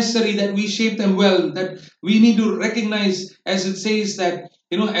 It's necessary that we shape them well, that we need to recognize, as it says that,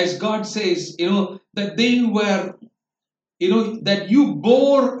 as God says, that they were, that you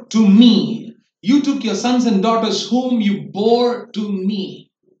bore to me. You took your sons and daughters whom you bore to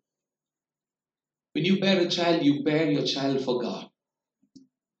me. When you bear a child, you bear your child for God.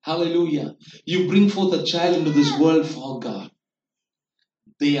 Hallelujah. You bring forth a child into this world for God.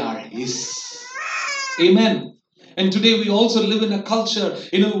 They are His. Amen. And today we also live in a culture,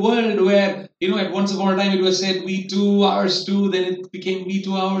 in a world where, at once upon a time it was said we 2 hours 2, then it became we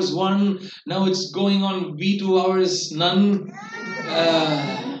 2 hours 1. Now it's going on we 2 hours none.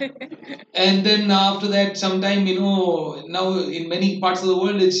 And then after that, sometime, now in many parts of the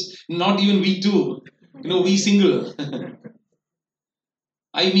world, it's not even we 2, we single.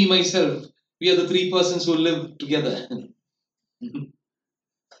 I, me, myself. We are the 3 persons who live together.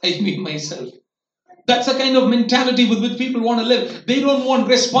 I, me, myself. That's the kind of mentality with which people want to live. They don't want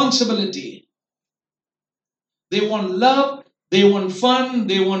responsibility. They want love, they want fun,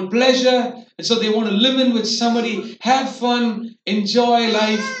 they want pleasure. And so they want to live in with somebody, have fun, enjoy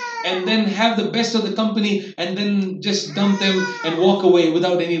life, and then have the best of the company, and then just dump them and walk away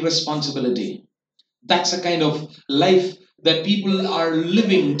without any responsibility. That's the kind of life that people are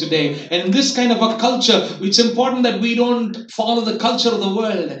living today. And in this kind of a culture, it's important that we don't follow the culture of the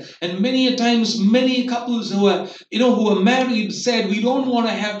world. And many a times, many couples who are married said, we don't want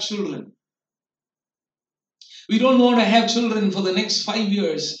to have children. We don't want to have children for the next 5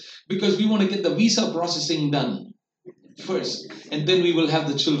 years because we want to get the visa processing done first, and then we will have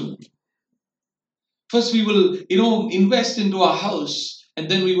the children. First, we will, invest into our house, and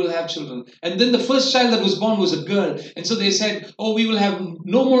then we will have children. And then the first child that was born was a girl. And so they said, oh, we will have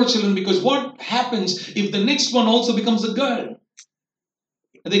no more children because what happens if the next one also becomes a girl?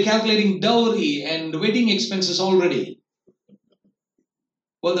 And they're calculating dowry and wedding expenses already.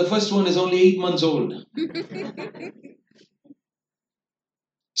 Well, the first one is only 8 months old.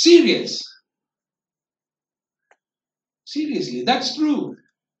 Serious. Seriously, that's true.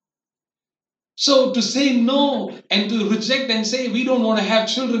 So to say no and to reject and say we don't want to have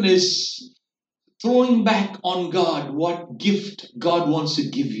children is throwing back on God what gift God wants to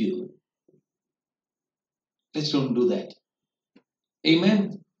give you. Let's don't do that.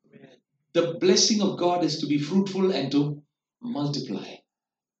 Amen. The blessing of God is to be fruitful and to multiply.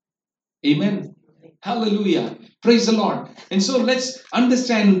 Amen. Hallelujah. Praise the Lord. And so let's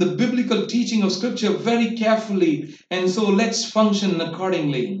understand the biblical teaching of Scripture very carefully. And so let's function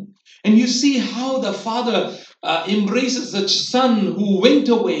accordingly. And you see how the Father embraces the Son who went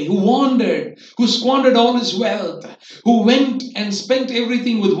away, who wandered, who squandered all his wealth, who went and spent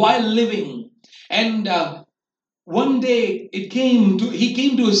everything with while living. And one day he came to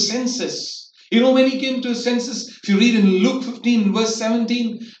his senses. When he came to his senses, if you read in Luke 15 verse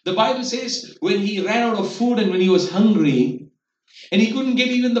 17, the Bible says when he ran out of food and when he was hungry, and he couldn't get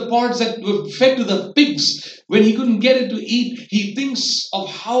even the pods that were fed to the pigs, when he couldn't get it to eat, he thinks of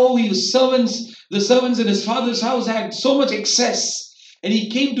how the servants in his father's house had so much excess. And he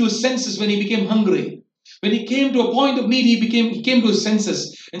came to his senses when he became hungry. When he came to a point of need, he came to his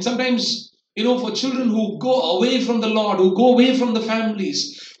senses. And sometimes, for children who go away from the Lord, who go away from the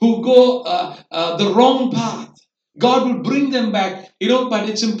families, who go the wrong path, God will bring them back, but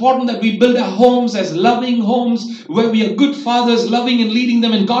it's important that we build our homes as loving homes where we are good fathers, loving and leading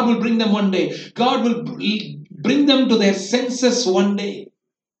them, and God will bring them one day. God will bring them to their senses one day.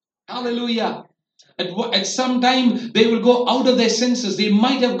 Hallelujah. At some time, they will go out of their senses. They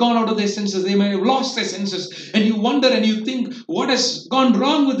might have gone out of their senses. They might have lost their senses. And you wonder and you think, what has gone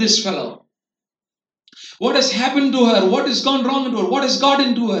wrong with this fellow? What has happened to her? What has gone wrong into her? What has got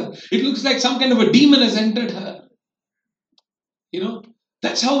into her? It looks like some kind of a demon has entered her.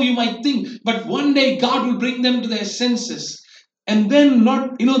 That's how you might think. But one day God will bring them to their senses. And then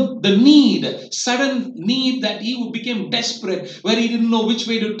the sudden need that he became desperate, where he didn't know which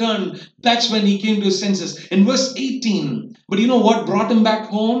way to turn. That's when he came to his senses. In verse 18, but you know what brought him back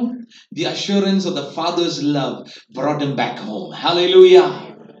home? The assurance of the Father's love brought him back home.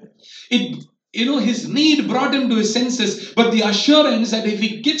 Hallelujah. His need brought him to his senses, but the assurance that if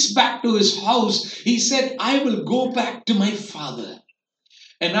he gets back to his house, he said, I will go back to my father.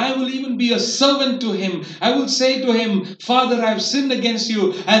 And I will even be a servant to him. I will say to him, Father, I have sinned against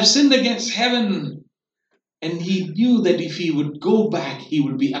you. I have sinned against heaven. And he knew that if he would go back, he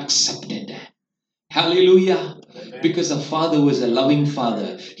would be accepted. Hallelujah. Because the father was a loving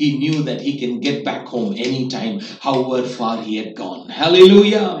father. He knew that he can get back home anytime, however far he had gone.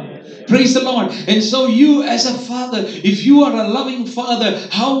 Hallelujah. Praise the Lord. And so you as a father, if you are a loving father,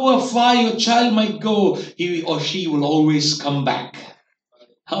 however far your child might go, he or she will always come back.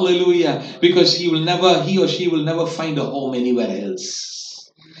 Hallelujah. Because he or she will never find a home anywhere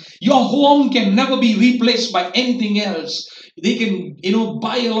else. Your home can never be replaced by anything else. They can,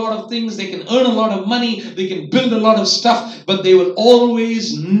 buy a lot of things. They can earn a lot of money. They can build a lot of stuff. But they will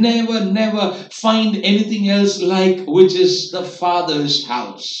always never find anything else like which is the Father's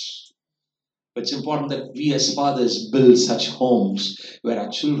house. But it's important that we as fathers build such homes where our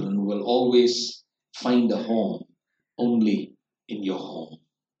children will always find a home only in your home.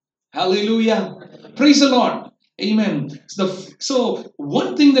 Hallelujah. Praise the Lord. Amen. So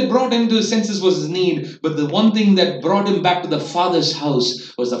one thing that brought him to his senses was his need, but the one thing that brought him back to the Father's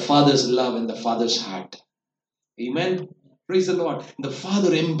house was the Father's love and the Father's heart. Amen. Praise the Lord. The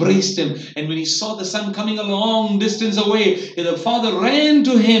Father embraced him, and when he saw the son coming a long distance away, the Father ran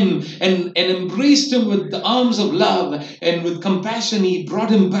to him and embraced him with the arms of love, and with compassion he brought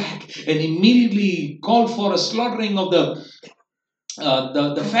him back and immediately called for a slaughtering of the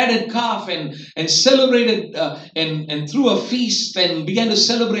fatted calf and celebrated and threw a feast and began to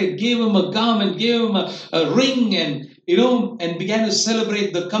celebrate, gave him a garment, gave him a ring, and began to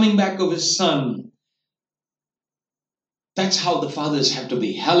celebrate the coming back of his son. That's how the fathers have to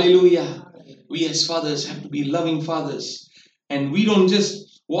be. Hallelujah. We as fathers have to be loving fathers, and we don't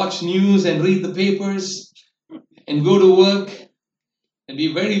just watch news and read the papers and go to work and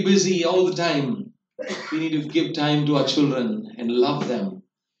be very busy all the time. We need to give time to our children and love them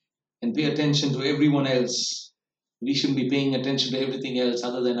and pay attention to everyone else. We shouldn't be paying attention to everything else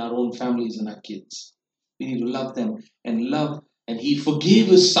other than our own families and our kids. We need to love them and love. And he forgave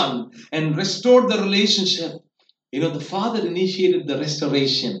his son and restored the relationship. The father initiated the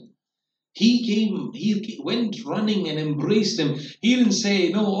restoration. He went running and embraced him. He didn't say,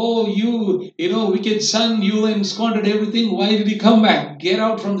 no, oh, you wicked son, you went and squandered everything. Why did he come back? Get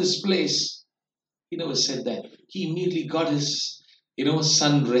out from this place. He never said that. He immediately got his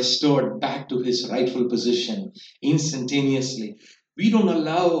son restored back to his rightful position instantaneously. We don't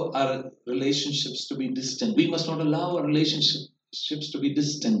allow our relationships to be distant. We must not allow our relationships to be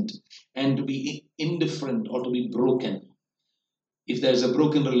distant and to be indifferent or to be broken. If there is a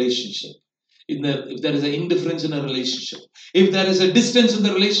broken relationship, if there is an indifference in a relationship, if there is a distance in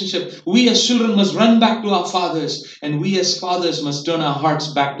the relationship, we as children must run back to our fathers, and we as fathers must turn our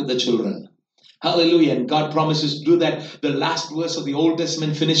hearts back to the children. Hallelujah. And God promises to do that. The last verse of the Old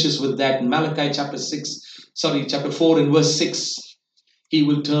Testament finishes with that. In Malachi chapter 4 and verse 6. He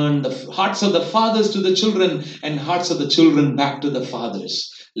will turn the hearts of the fathers to the children and hearts of the children back to the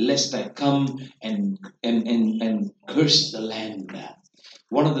fathers, lest I come and curse the land.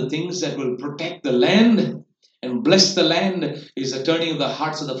 One of the things that will protect the land and bless the land is the turning of the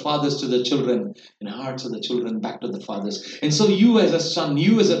hearts of the fathers to the children and hearts of the children back to the fathers. And so you as a son,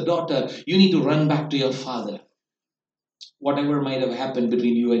 you as a daughter, you need to run back to your father. Whatever might have happened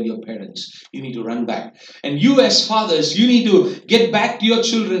between you and your parents, you need to run back. And you as fathers, you need to get back to your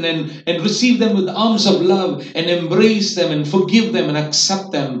children and receive them with arms of love and embrace them and forgive them and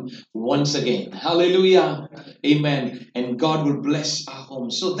accept them once again. Hallelujah. Amen. And God will bless our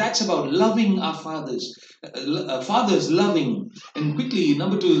homes. So that's about loving our fathers. Fathers loving. And quickly,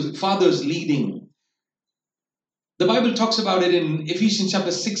 number 2, fathers leading. The Bible talks about it in Ephesians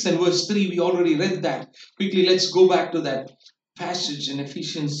chapter 6 and verse 3. We already read that. Quickly, let's go back to that passage in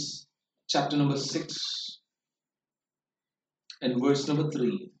Ephesians chapter number 6 and verse number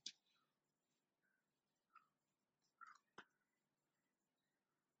 3.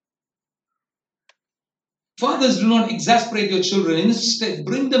 Fathers, do not exasperate your children. Instead,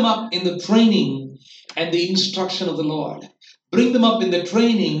 bring them up in the training and the instruction of the Lord. Bring them up in the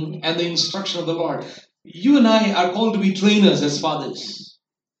training and the instruction of the Lord. You and I are called to be trainers as fathers.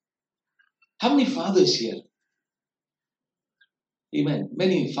 How many fathers here? Amen.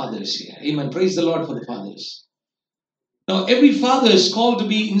 Many fathers here. Amen. Praise the Lord for the fathers. Now, every father is called to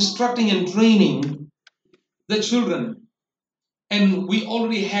be instructing and training the children. And we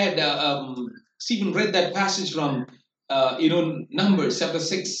already had, Stephen read that passage from, Numbers chapter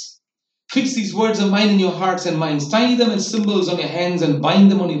 6. Fix these words of mine in your hearts and minds. Tie them as symbols on your hands and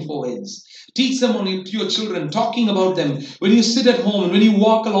bind them on your foreheads. Teach them to your children, talking about them when you sit at home and when you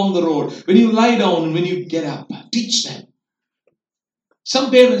walk along the road, when you lie down and when you get up. Teach them.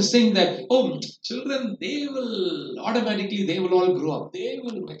 Some parents think that, oh, children, they will all grow up. They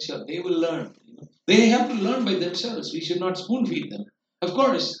will mature. They will learn. They have to learn by themselves. We should not spoon feed them. Of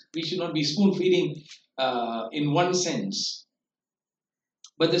course, we should not be spoon feeding in one sense.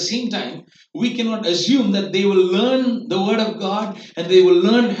 But at the same time, we cannot assume that they will learn the Word of God and they will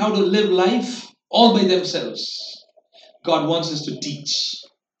learn how to live life all by themselves. God wants us to teach.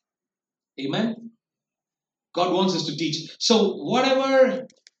 Amen? God wants us to teach. So, whatever,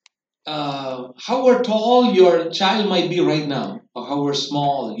 however tall your child might be right now, or however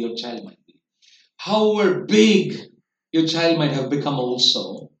small your child might be, however big your child might have become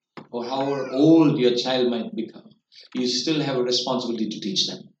also, or however old your child might become, you still have a responsibility to teach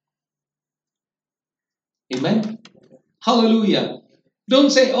them. Amen? Hallelujah. Don't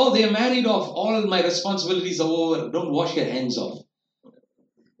say, oh, they are married off, all my responsibilities are over. Don't wash your hands off.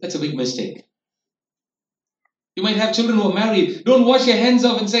 That's a big mistake. You might have children who are married. Don't wash your hands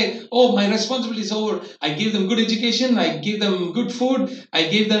off and say, oh, my responsibility is over. I gave them good education. I gave them good food. I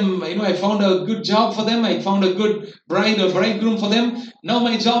gave them, I found a good job for them. I found a good bride or bridegroom for them. Now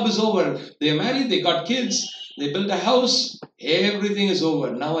my job is over. They're married. They got kids. They built a house. Everything is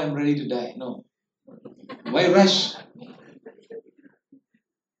over. Now I'm ready to die. No. Why rush?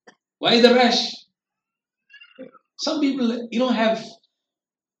 Why the rush? Some people, have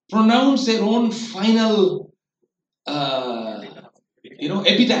pronounced their own final,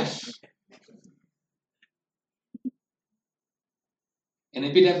 epitaph. An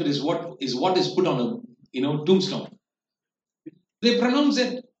epitaph is what is put on a tombstone. They pronounce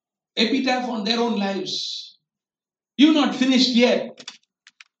it epitaph on their own lives. You're not finished yet.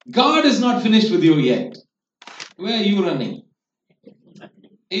 God is not finished with you yet. Where are you running?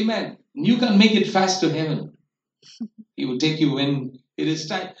 Amen. You can make it fast to heaven. He will take you when it is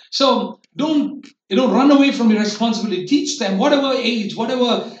time. So don't run away from your responsibility. Teach them, whatever age,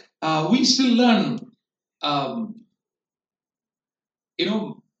 whatever we still learn. Um,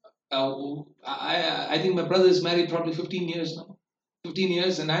 I think my brother is married probably 15 years now. 15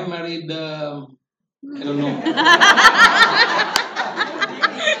 years, and I'm married. I don't know.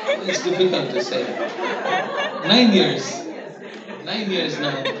 It's difficult to say. 9 years. 9 years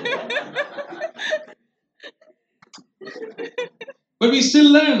now. But we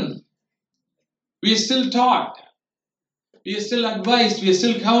still learn. We are still taught. We are still advised. We are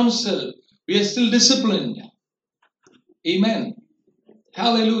still counseled. We are still disciplined. Amen.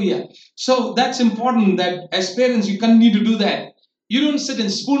 Hallelujah. So that's important that as parents you continue to do that. You don't sit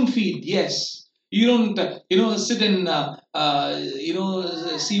and spoon feed. Yes. You don't, sit and,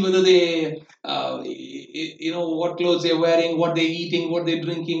 see whether they, what clothes they're wearing, what they're eating, what they're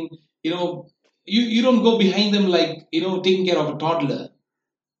drinking. You don't go behind them like, taking care of a toddler.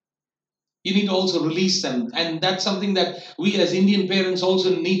 You need to also release them. And that's something that we as Indian parents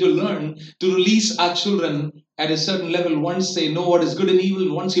also need to learn, to release our children at a certain level once they know what is good and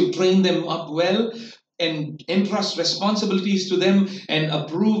evil, once you've trained them up well and entrust responsibilities to them and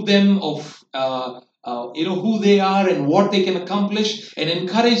approve them of who they are and what they can accomplish, and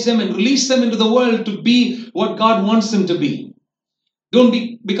encourage them and release them into the world to be what God wants them to be. Don't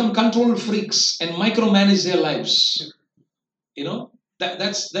become control freaks and micromanage their lives.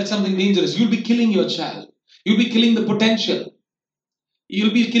 That's something dangerous. You'll be killing your child. You'll be killing the potential.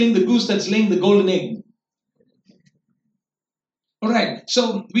 You'll be killing the goose that's laying the golden egg. Alright,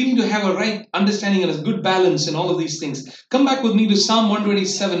 so we need to have a right understanding and a good balance in all of these things. Come back with me to Psalm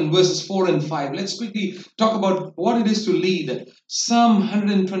 127 verses 4 and 5. Let's quickly talk about what it is to lead. Psalm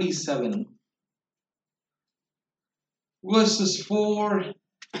 127 verses 4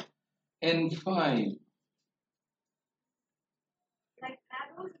 and 5. Like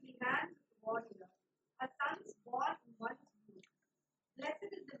arrows in the hands of the warrior, a son is born in one's youth.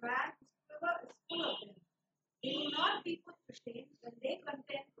 Blessed is the man whose quiver is full of them. They will not be put to shame when they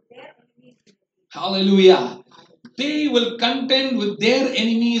contend with their enemies in the field. Hallelujah. They will contend with their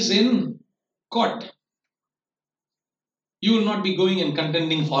enemies in court. You will not be going and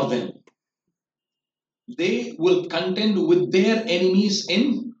contending for them. They will contend with their enemies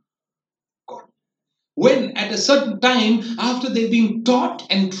in court. When at a certain time, after they've been taught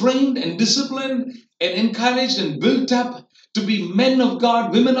and trained and disciplined and encouraged and built up to be men of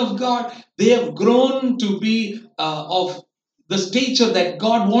God, women of God, they have grown to be of the stature that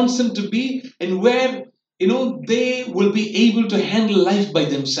God wants them to be, and where they will be able to handle life by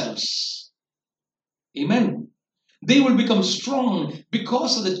themselves. Amen. They will become strong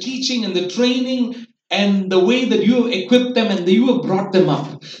because of the teaching and the training and the way that you have equipped them and that you have brought them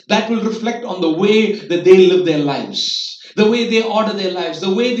up. That will reflect on the way that they live their lives, the way they order their lives,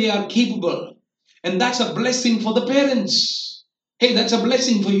 the way they are capable. And that's a blessing for the parents. Hey, that's a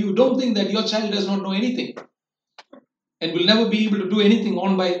blessing for you. Don't think that your child does not know anything and will never be able to do anything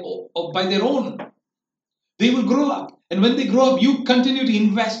on by their own. They will grow up. And when they grow up, you continue to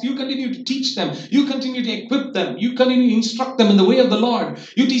invest, you continue to teach them, you continue to equip them, you continue to instruct them in the way of the Lord.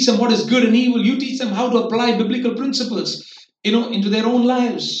 You teach them what is good and evil, you teach them how to apply biblical principles, into their own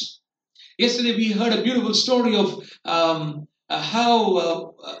lives. Yesterday we heard a beautiful story of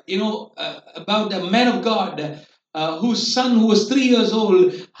how, about a man of God whose son, who was 3 years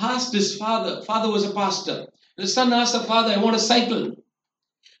old, asked his father. Father was a pastor. The son asked the father, I want a cycle.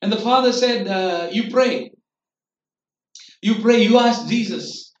 And the father said, you pray. You pray, you ask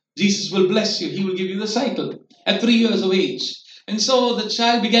Jesus. Jesus will bless you. He will give you the cycle at 3 years of age. And so the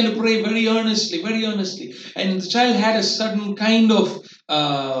child began to pray very earnestly, very earnestly. And the child had a certain kind of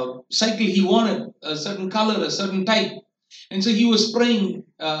cycle he wanted, a certain color, a certain type. And so he was praying,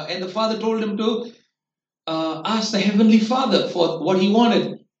 and the father told him to ask the Heavenly Father for what he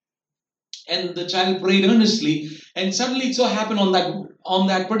wanted. And the child prayed earnestly, and suddenly it so happened on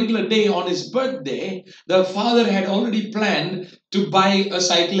that particular day, on his birthday, the father had already planned to buy a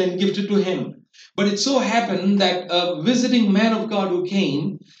cycle and gift it to him. But it so happened that a visiting man of God who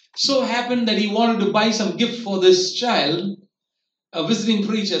came, so happened that he wanted to buy some gift for this child, a visiting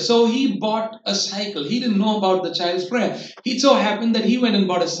preacher. So he bought a cycle. He didn't know about the child's prayer. It so happened that he went and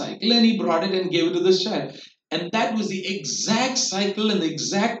bought a cycle and he brought it and gave it to this child. And that was the exact cycle and the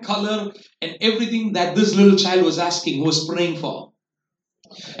exact color and everything that this little child was asking, was praying for.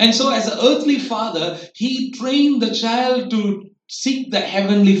 And so as an earthly father, he trained the child to seek the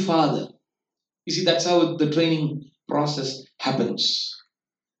heavenly Father. You see, that's how the training process happens.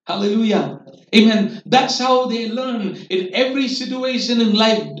 Hallelujah. Amen. That's how they learn in every situation in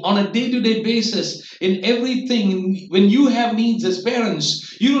life, on a day-to-day basis, in everything. When you have needs as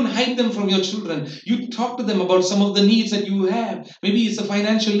parents, you don't hide them from your children. You talk to them about some of the needs that you have. Maybe it's a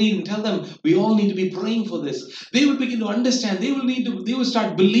financial need, and tell them, we all need to be praying for this. They will begin to understand. They will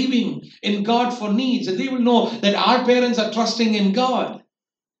start believing in God for needs, and they will know that our parents are trusting in God.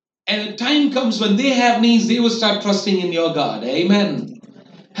 And a time comes when they have needs, they will start trusting in your God. Amen.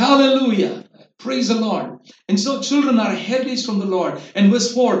 Hallelujah. Praise the Lord. And so children are heritage from the Lord. And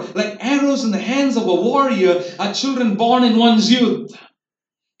verse 4, like arrows in the hands of a warrior are children born in one's youth.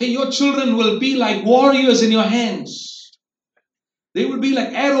 Hey, your children will be like warriors in your hands. They will be like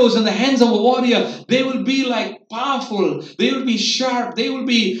arrows in the hands of a warrior. They will be like powerful. They will be sharp. They will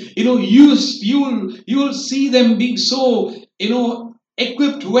be, used. You will see them being so,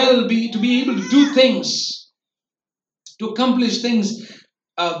 equipped well to be able to do things, to accomplish things.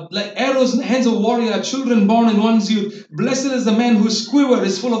 Like arrows in the hands of a warrior, children born in one's youth. Blessed is the man whose quiver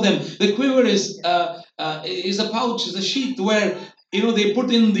is full of them. The quiver is a pouch, is a sheath where they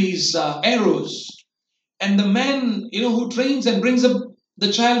put in these arrows. And the man who trains and brings up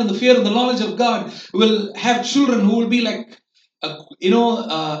the child in the fear of the knowledge of God will have children who will be like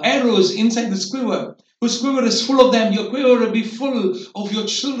arrows inside this quiver. Whose quiver is full of them. Your quiver will be full of your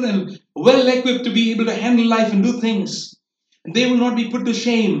children, well equipped to be able to handle life and do things. They will not be put to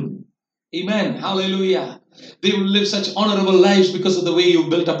shame. Amen. Hallelujah. They will live such honorable lives because of the way you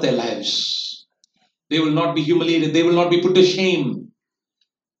built up their lives. They will not be humiliated. They will not be put to shame.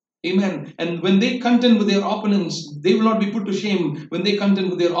 Amen. And when they contend with their opponents, they will not be put to shame when they contend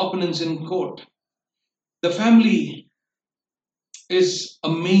with their opponents in court. The family is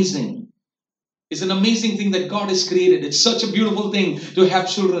amazing. It's an amazing thing that God has created. It's such a beautiful thing to have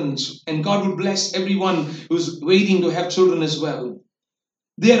children. And God will bless everyone who's waiting to have children as well.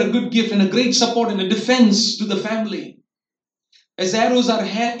 They are a good gift and a great support and a defense to the family. As arrows are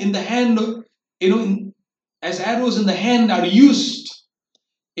in the hand, as arrows in the hand are used,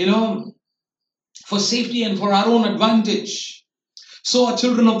 for safety and for our own advantage. So are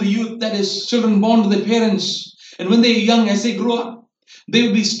children of the youth, that is, children born to their parents. And when they are young, as they grow up, they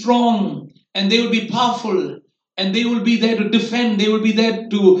will be strong and they will be powerful and they will be there to defend. They will be there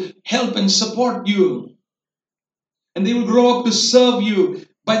to help and support you. And they will grow up to serve you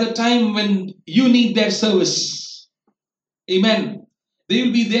by the time when you need their service. Amen. They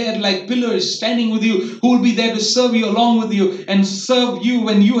will be there like pillars standing with you, who will be there to serve you along with you and serve you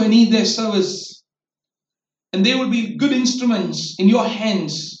when you need their service. And they will be good instruments in your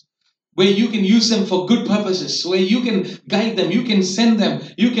hands where you can use them for good purposes, where you can guide them, you can send them,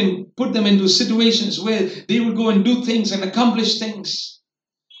 you can put them into situations where they will go and do things and accomplish things.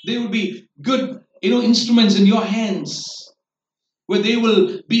 They will be good, instruments in your hands where they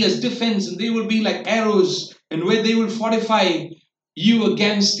will be as defense and they will be like arrows and where they will fortify you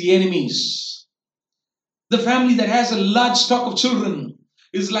against the enemies. The family that has a large stock of children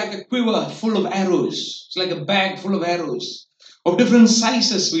is like a quiver full of arrows. It's like a bag full of arrows. of different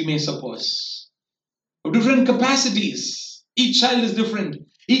sizes, we may suppose, of different capacities. Each child is different.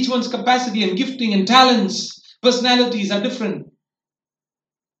 Each one's capacity and gifting and talents, personalities are different.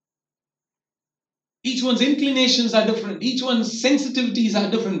 Each one's inclinations are different. Each one's sensitivities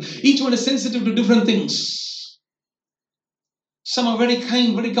are different. Each one is sensitive to different things. Some are very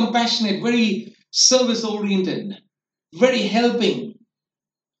kind, very compassionate, very service oriented, very helping.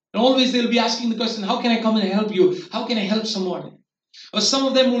 And always they'll be asking the question, how can I come and help you? How can I help someone? Or some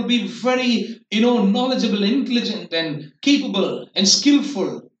of them will be very, knowledgeable, intelligent and capable and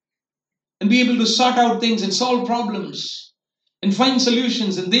skillful and be able to sort out things and solve problems and find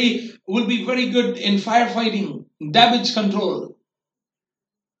solutions. And they will be very good in firefighting, damage control.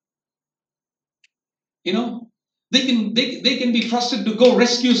 They can be trusted to go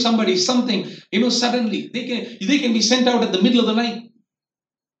rescue somebody, something, suddenly. They can be sent out at the middle of the night.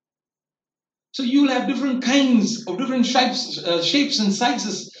 So you will have different kinds of different shapes and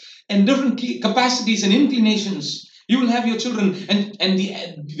sizes and different capacities and inclinations. You will have your children and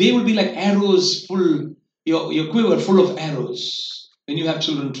they will be like arrows full, your quiver full of arrows. When you have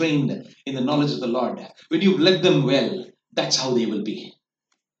children trained in the knowledge of the Lord, when you led them well, that's how they will be.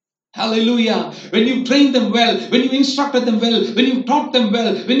 Hallelujah. When you trained them well, when you instructed them well, when you taught them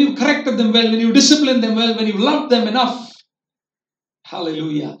well, when you corrected them well, when you disciplined them well, when you loved them enough,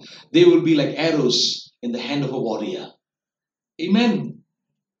 hallelujah, they will be like arrows in the hand of a warrior. Amen.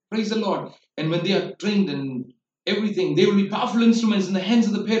 Praise the Lord. And when they are trained in everything, they will be powerful instruments in the hands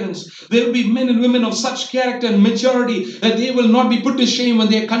of the parents. There will be men and women of such character and maturity that they will not be put to shame when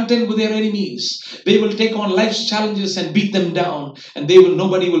they are content with their enemies. They will take on life's challenges and beat them down, and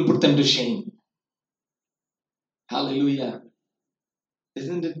nobody will put them to shame. Hallelujah.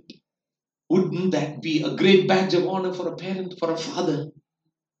 Isn't it? Wouldn't that be a great badge of honor for a parent, for a father,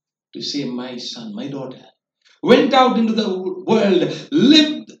 to say, my son, my daughter went out into the world,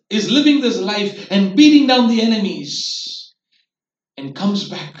 is living this life and beating down the enemies and comes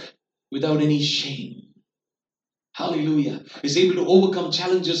back without any shame. Hallelujah. Is able to overcome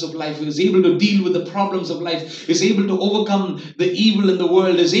challenges of life, is able to deal with the problems of life, is able to overcome the evil in the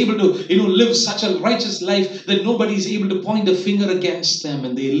world, is able to live such a righteous life that nobody is able to point a finger against them,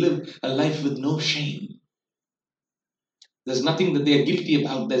 and they live a life with no shame. There's nothing that they are guilty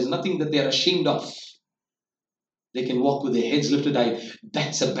about. There's nothing that they are ashamed of. They can walk with their heads lifted high.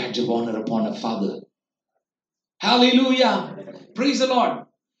 That's a badge of honor upon a father. Hallelujah. Praise the Lord.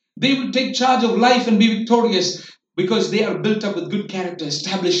 They will take charge of life and be victorious because they are built up with good character,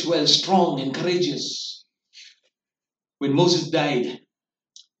 established well, strong and courageous. When Moses died,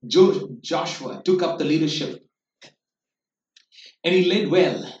 Joshua took up the leadership and he led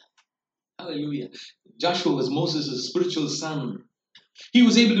well. Hallelujah. Joshua was Moses' spiritual son. He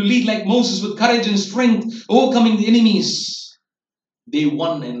was able to lead like Moses with courage and strength, overcoming the enemies. They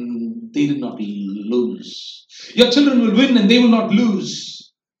won and they did not lose. Your children will win and they will not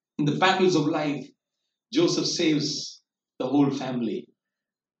lose. In the battles of life, Joseph saves the whole family.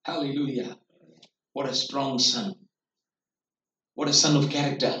 Hallelujah. What a strong son. What a son of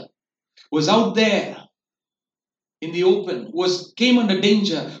character. Was out there in the open, came under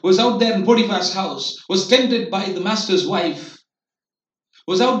danger, was out there in Potiphar's house, was tempted by the master's wife,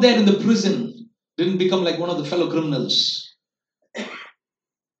 was out there in the prison, didn't become like one of the fellow criminals,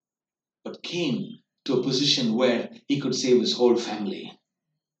 but came to a position where he could save his whole family.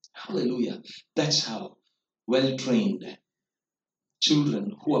 Hallelujah. That's how well-trained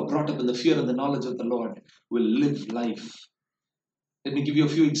children who are brought up in the fear and the knowledge of the Lord will live life. Let me give you a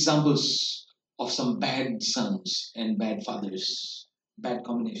few examples of some bad sons and bad fathers, bad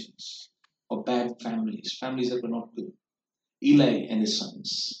combinations, or bad families, families that were not good. Eli and his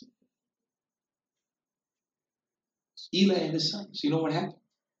sons. Eli and his sons. You know what happened?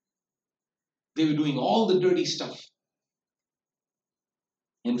 They were doing all the dirty stuff.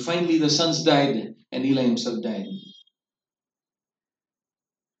 And finally the sons died and Eli himself died.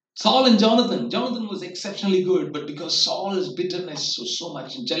 Saul and Jonathan. Jonathan was exceptionally good, but because Saul's bitterness was so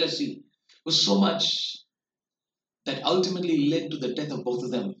much and jealousy was so much that ultimately led to the death of both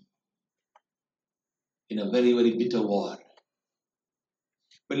of them in a very, very bitter war.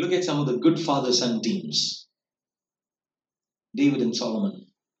 But look at some of the good father-son teams. David and Solomon.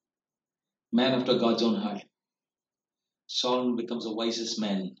 Man after God's own heart. Solomon becomes the wisest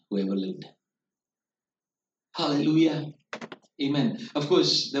man who ever lived. Hallelujah. Amen. Of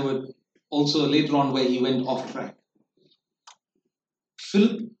course, there were also later on where he went off track.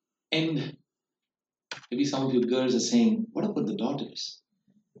 Philip and maybe some of you girls are saying, what about the daughters?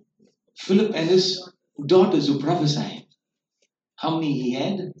 Philip and his daughters who prophesied. How many he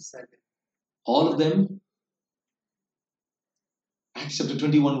had? 7. All of them Acts chapter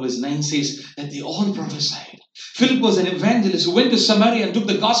 21 verse 9 says that they all prophesied. Philip was an evangelist who went to Samaria and took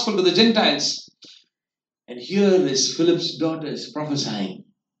the gospel to the Gentiles. And here is Philip's daughters prophesying.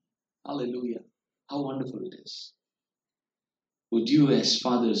 Hallelujah. How wonderful it is. Would you as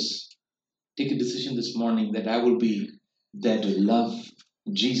fathers take a decision this morning that I will be there to love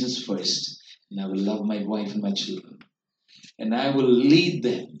Jesus first, and I will love my wife and my children, and I will lead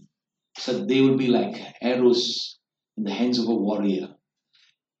them so that they will be like arrows in the hands of a warrior,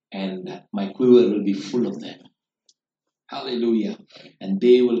 and my quiver will be full of them. Hallelujah. And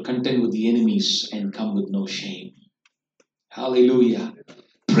they will contend with the enemies and come with no shame. Hallelujah.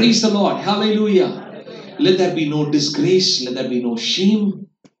 Praise the Lord. Hallelujah. Let there be no disgrace. Let there be no shame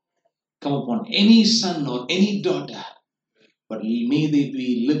come upon any son or any daughter. But may they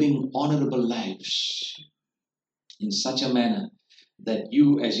be living honorable lives in such a manner that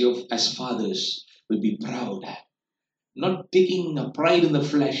you as fathers will be proud. Not taking a pride in the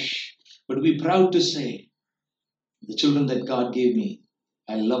flesh, but be proud to say, the children that God gave me,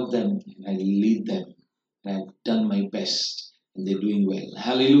 I love them and I lead them. And I've done my best and they're doing well.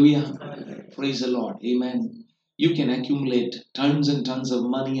 Hallelujah. Praise the Lord. Amen. You can accumulate tons and tons of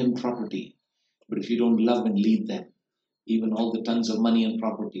money and property, but if you don't love and lead them, even all the tons of money and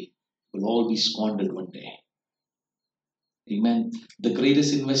property will all be squandered one day. Amen. The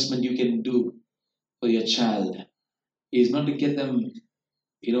greatest investment you can do for your child is not to get them,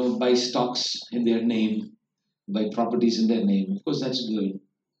 buy stocks in their name, buy properties in their name. Of course, that's good.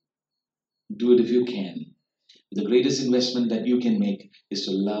 Do it if you can. The greatest investment that you can make is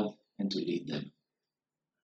to love and to lead them.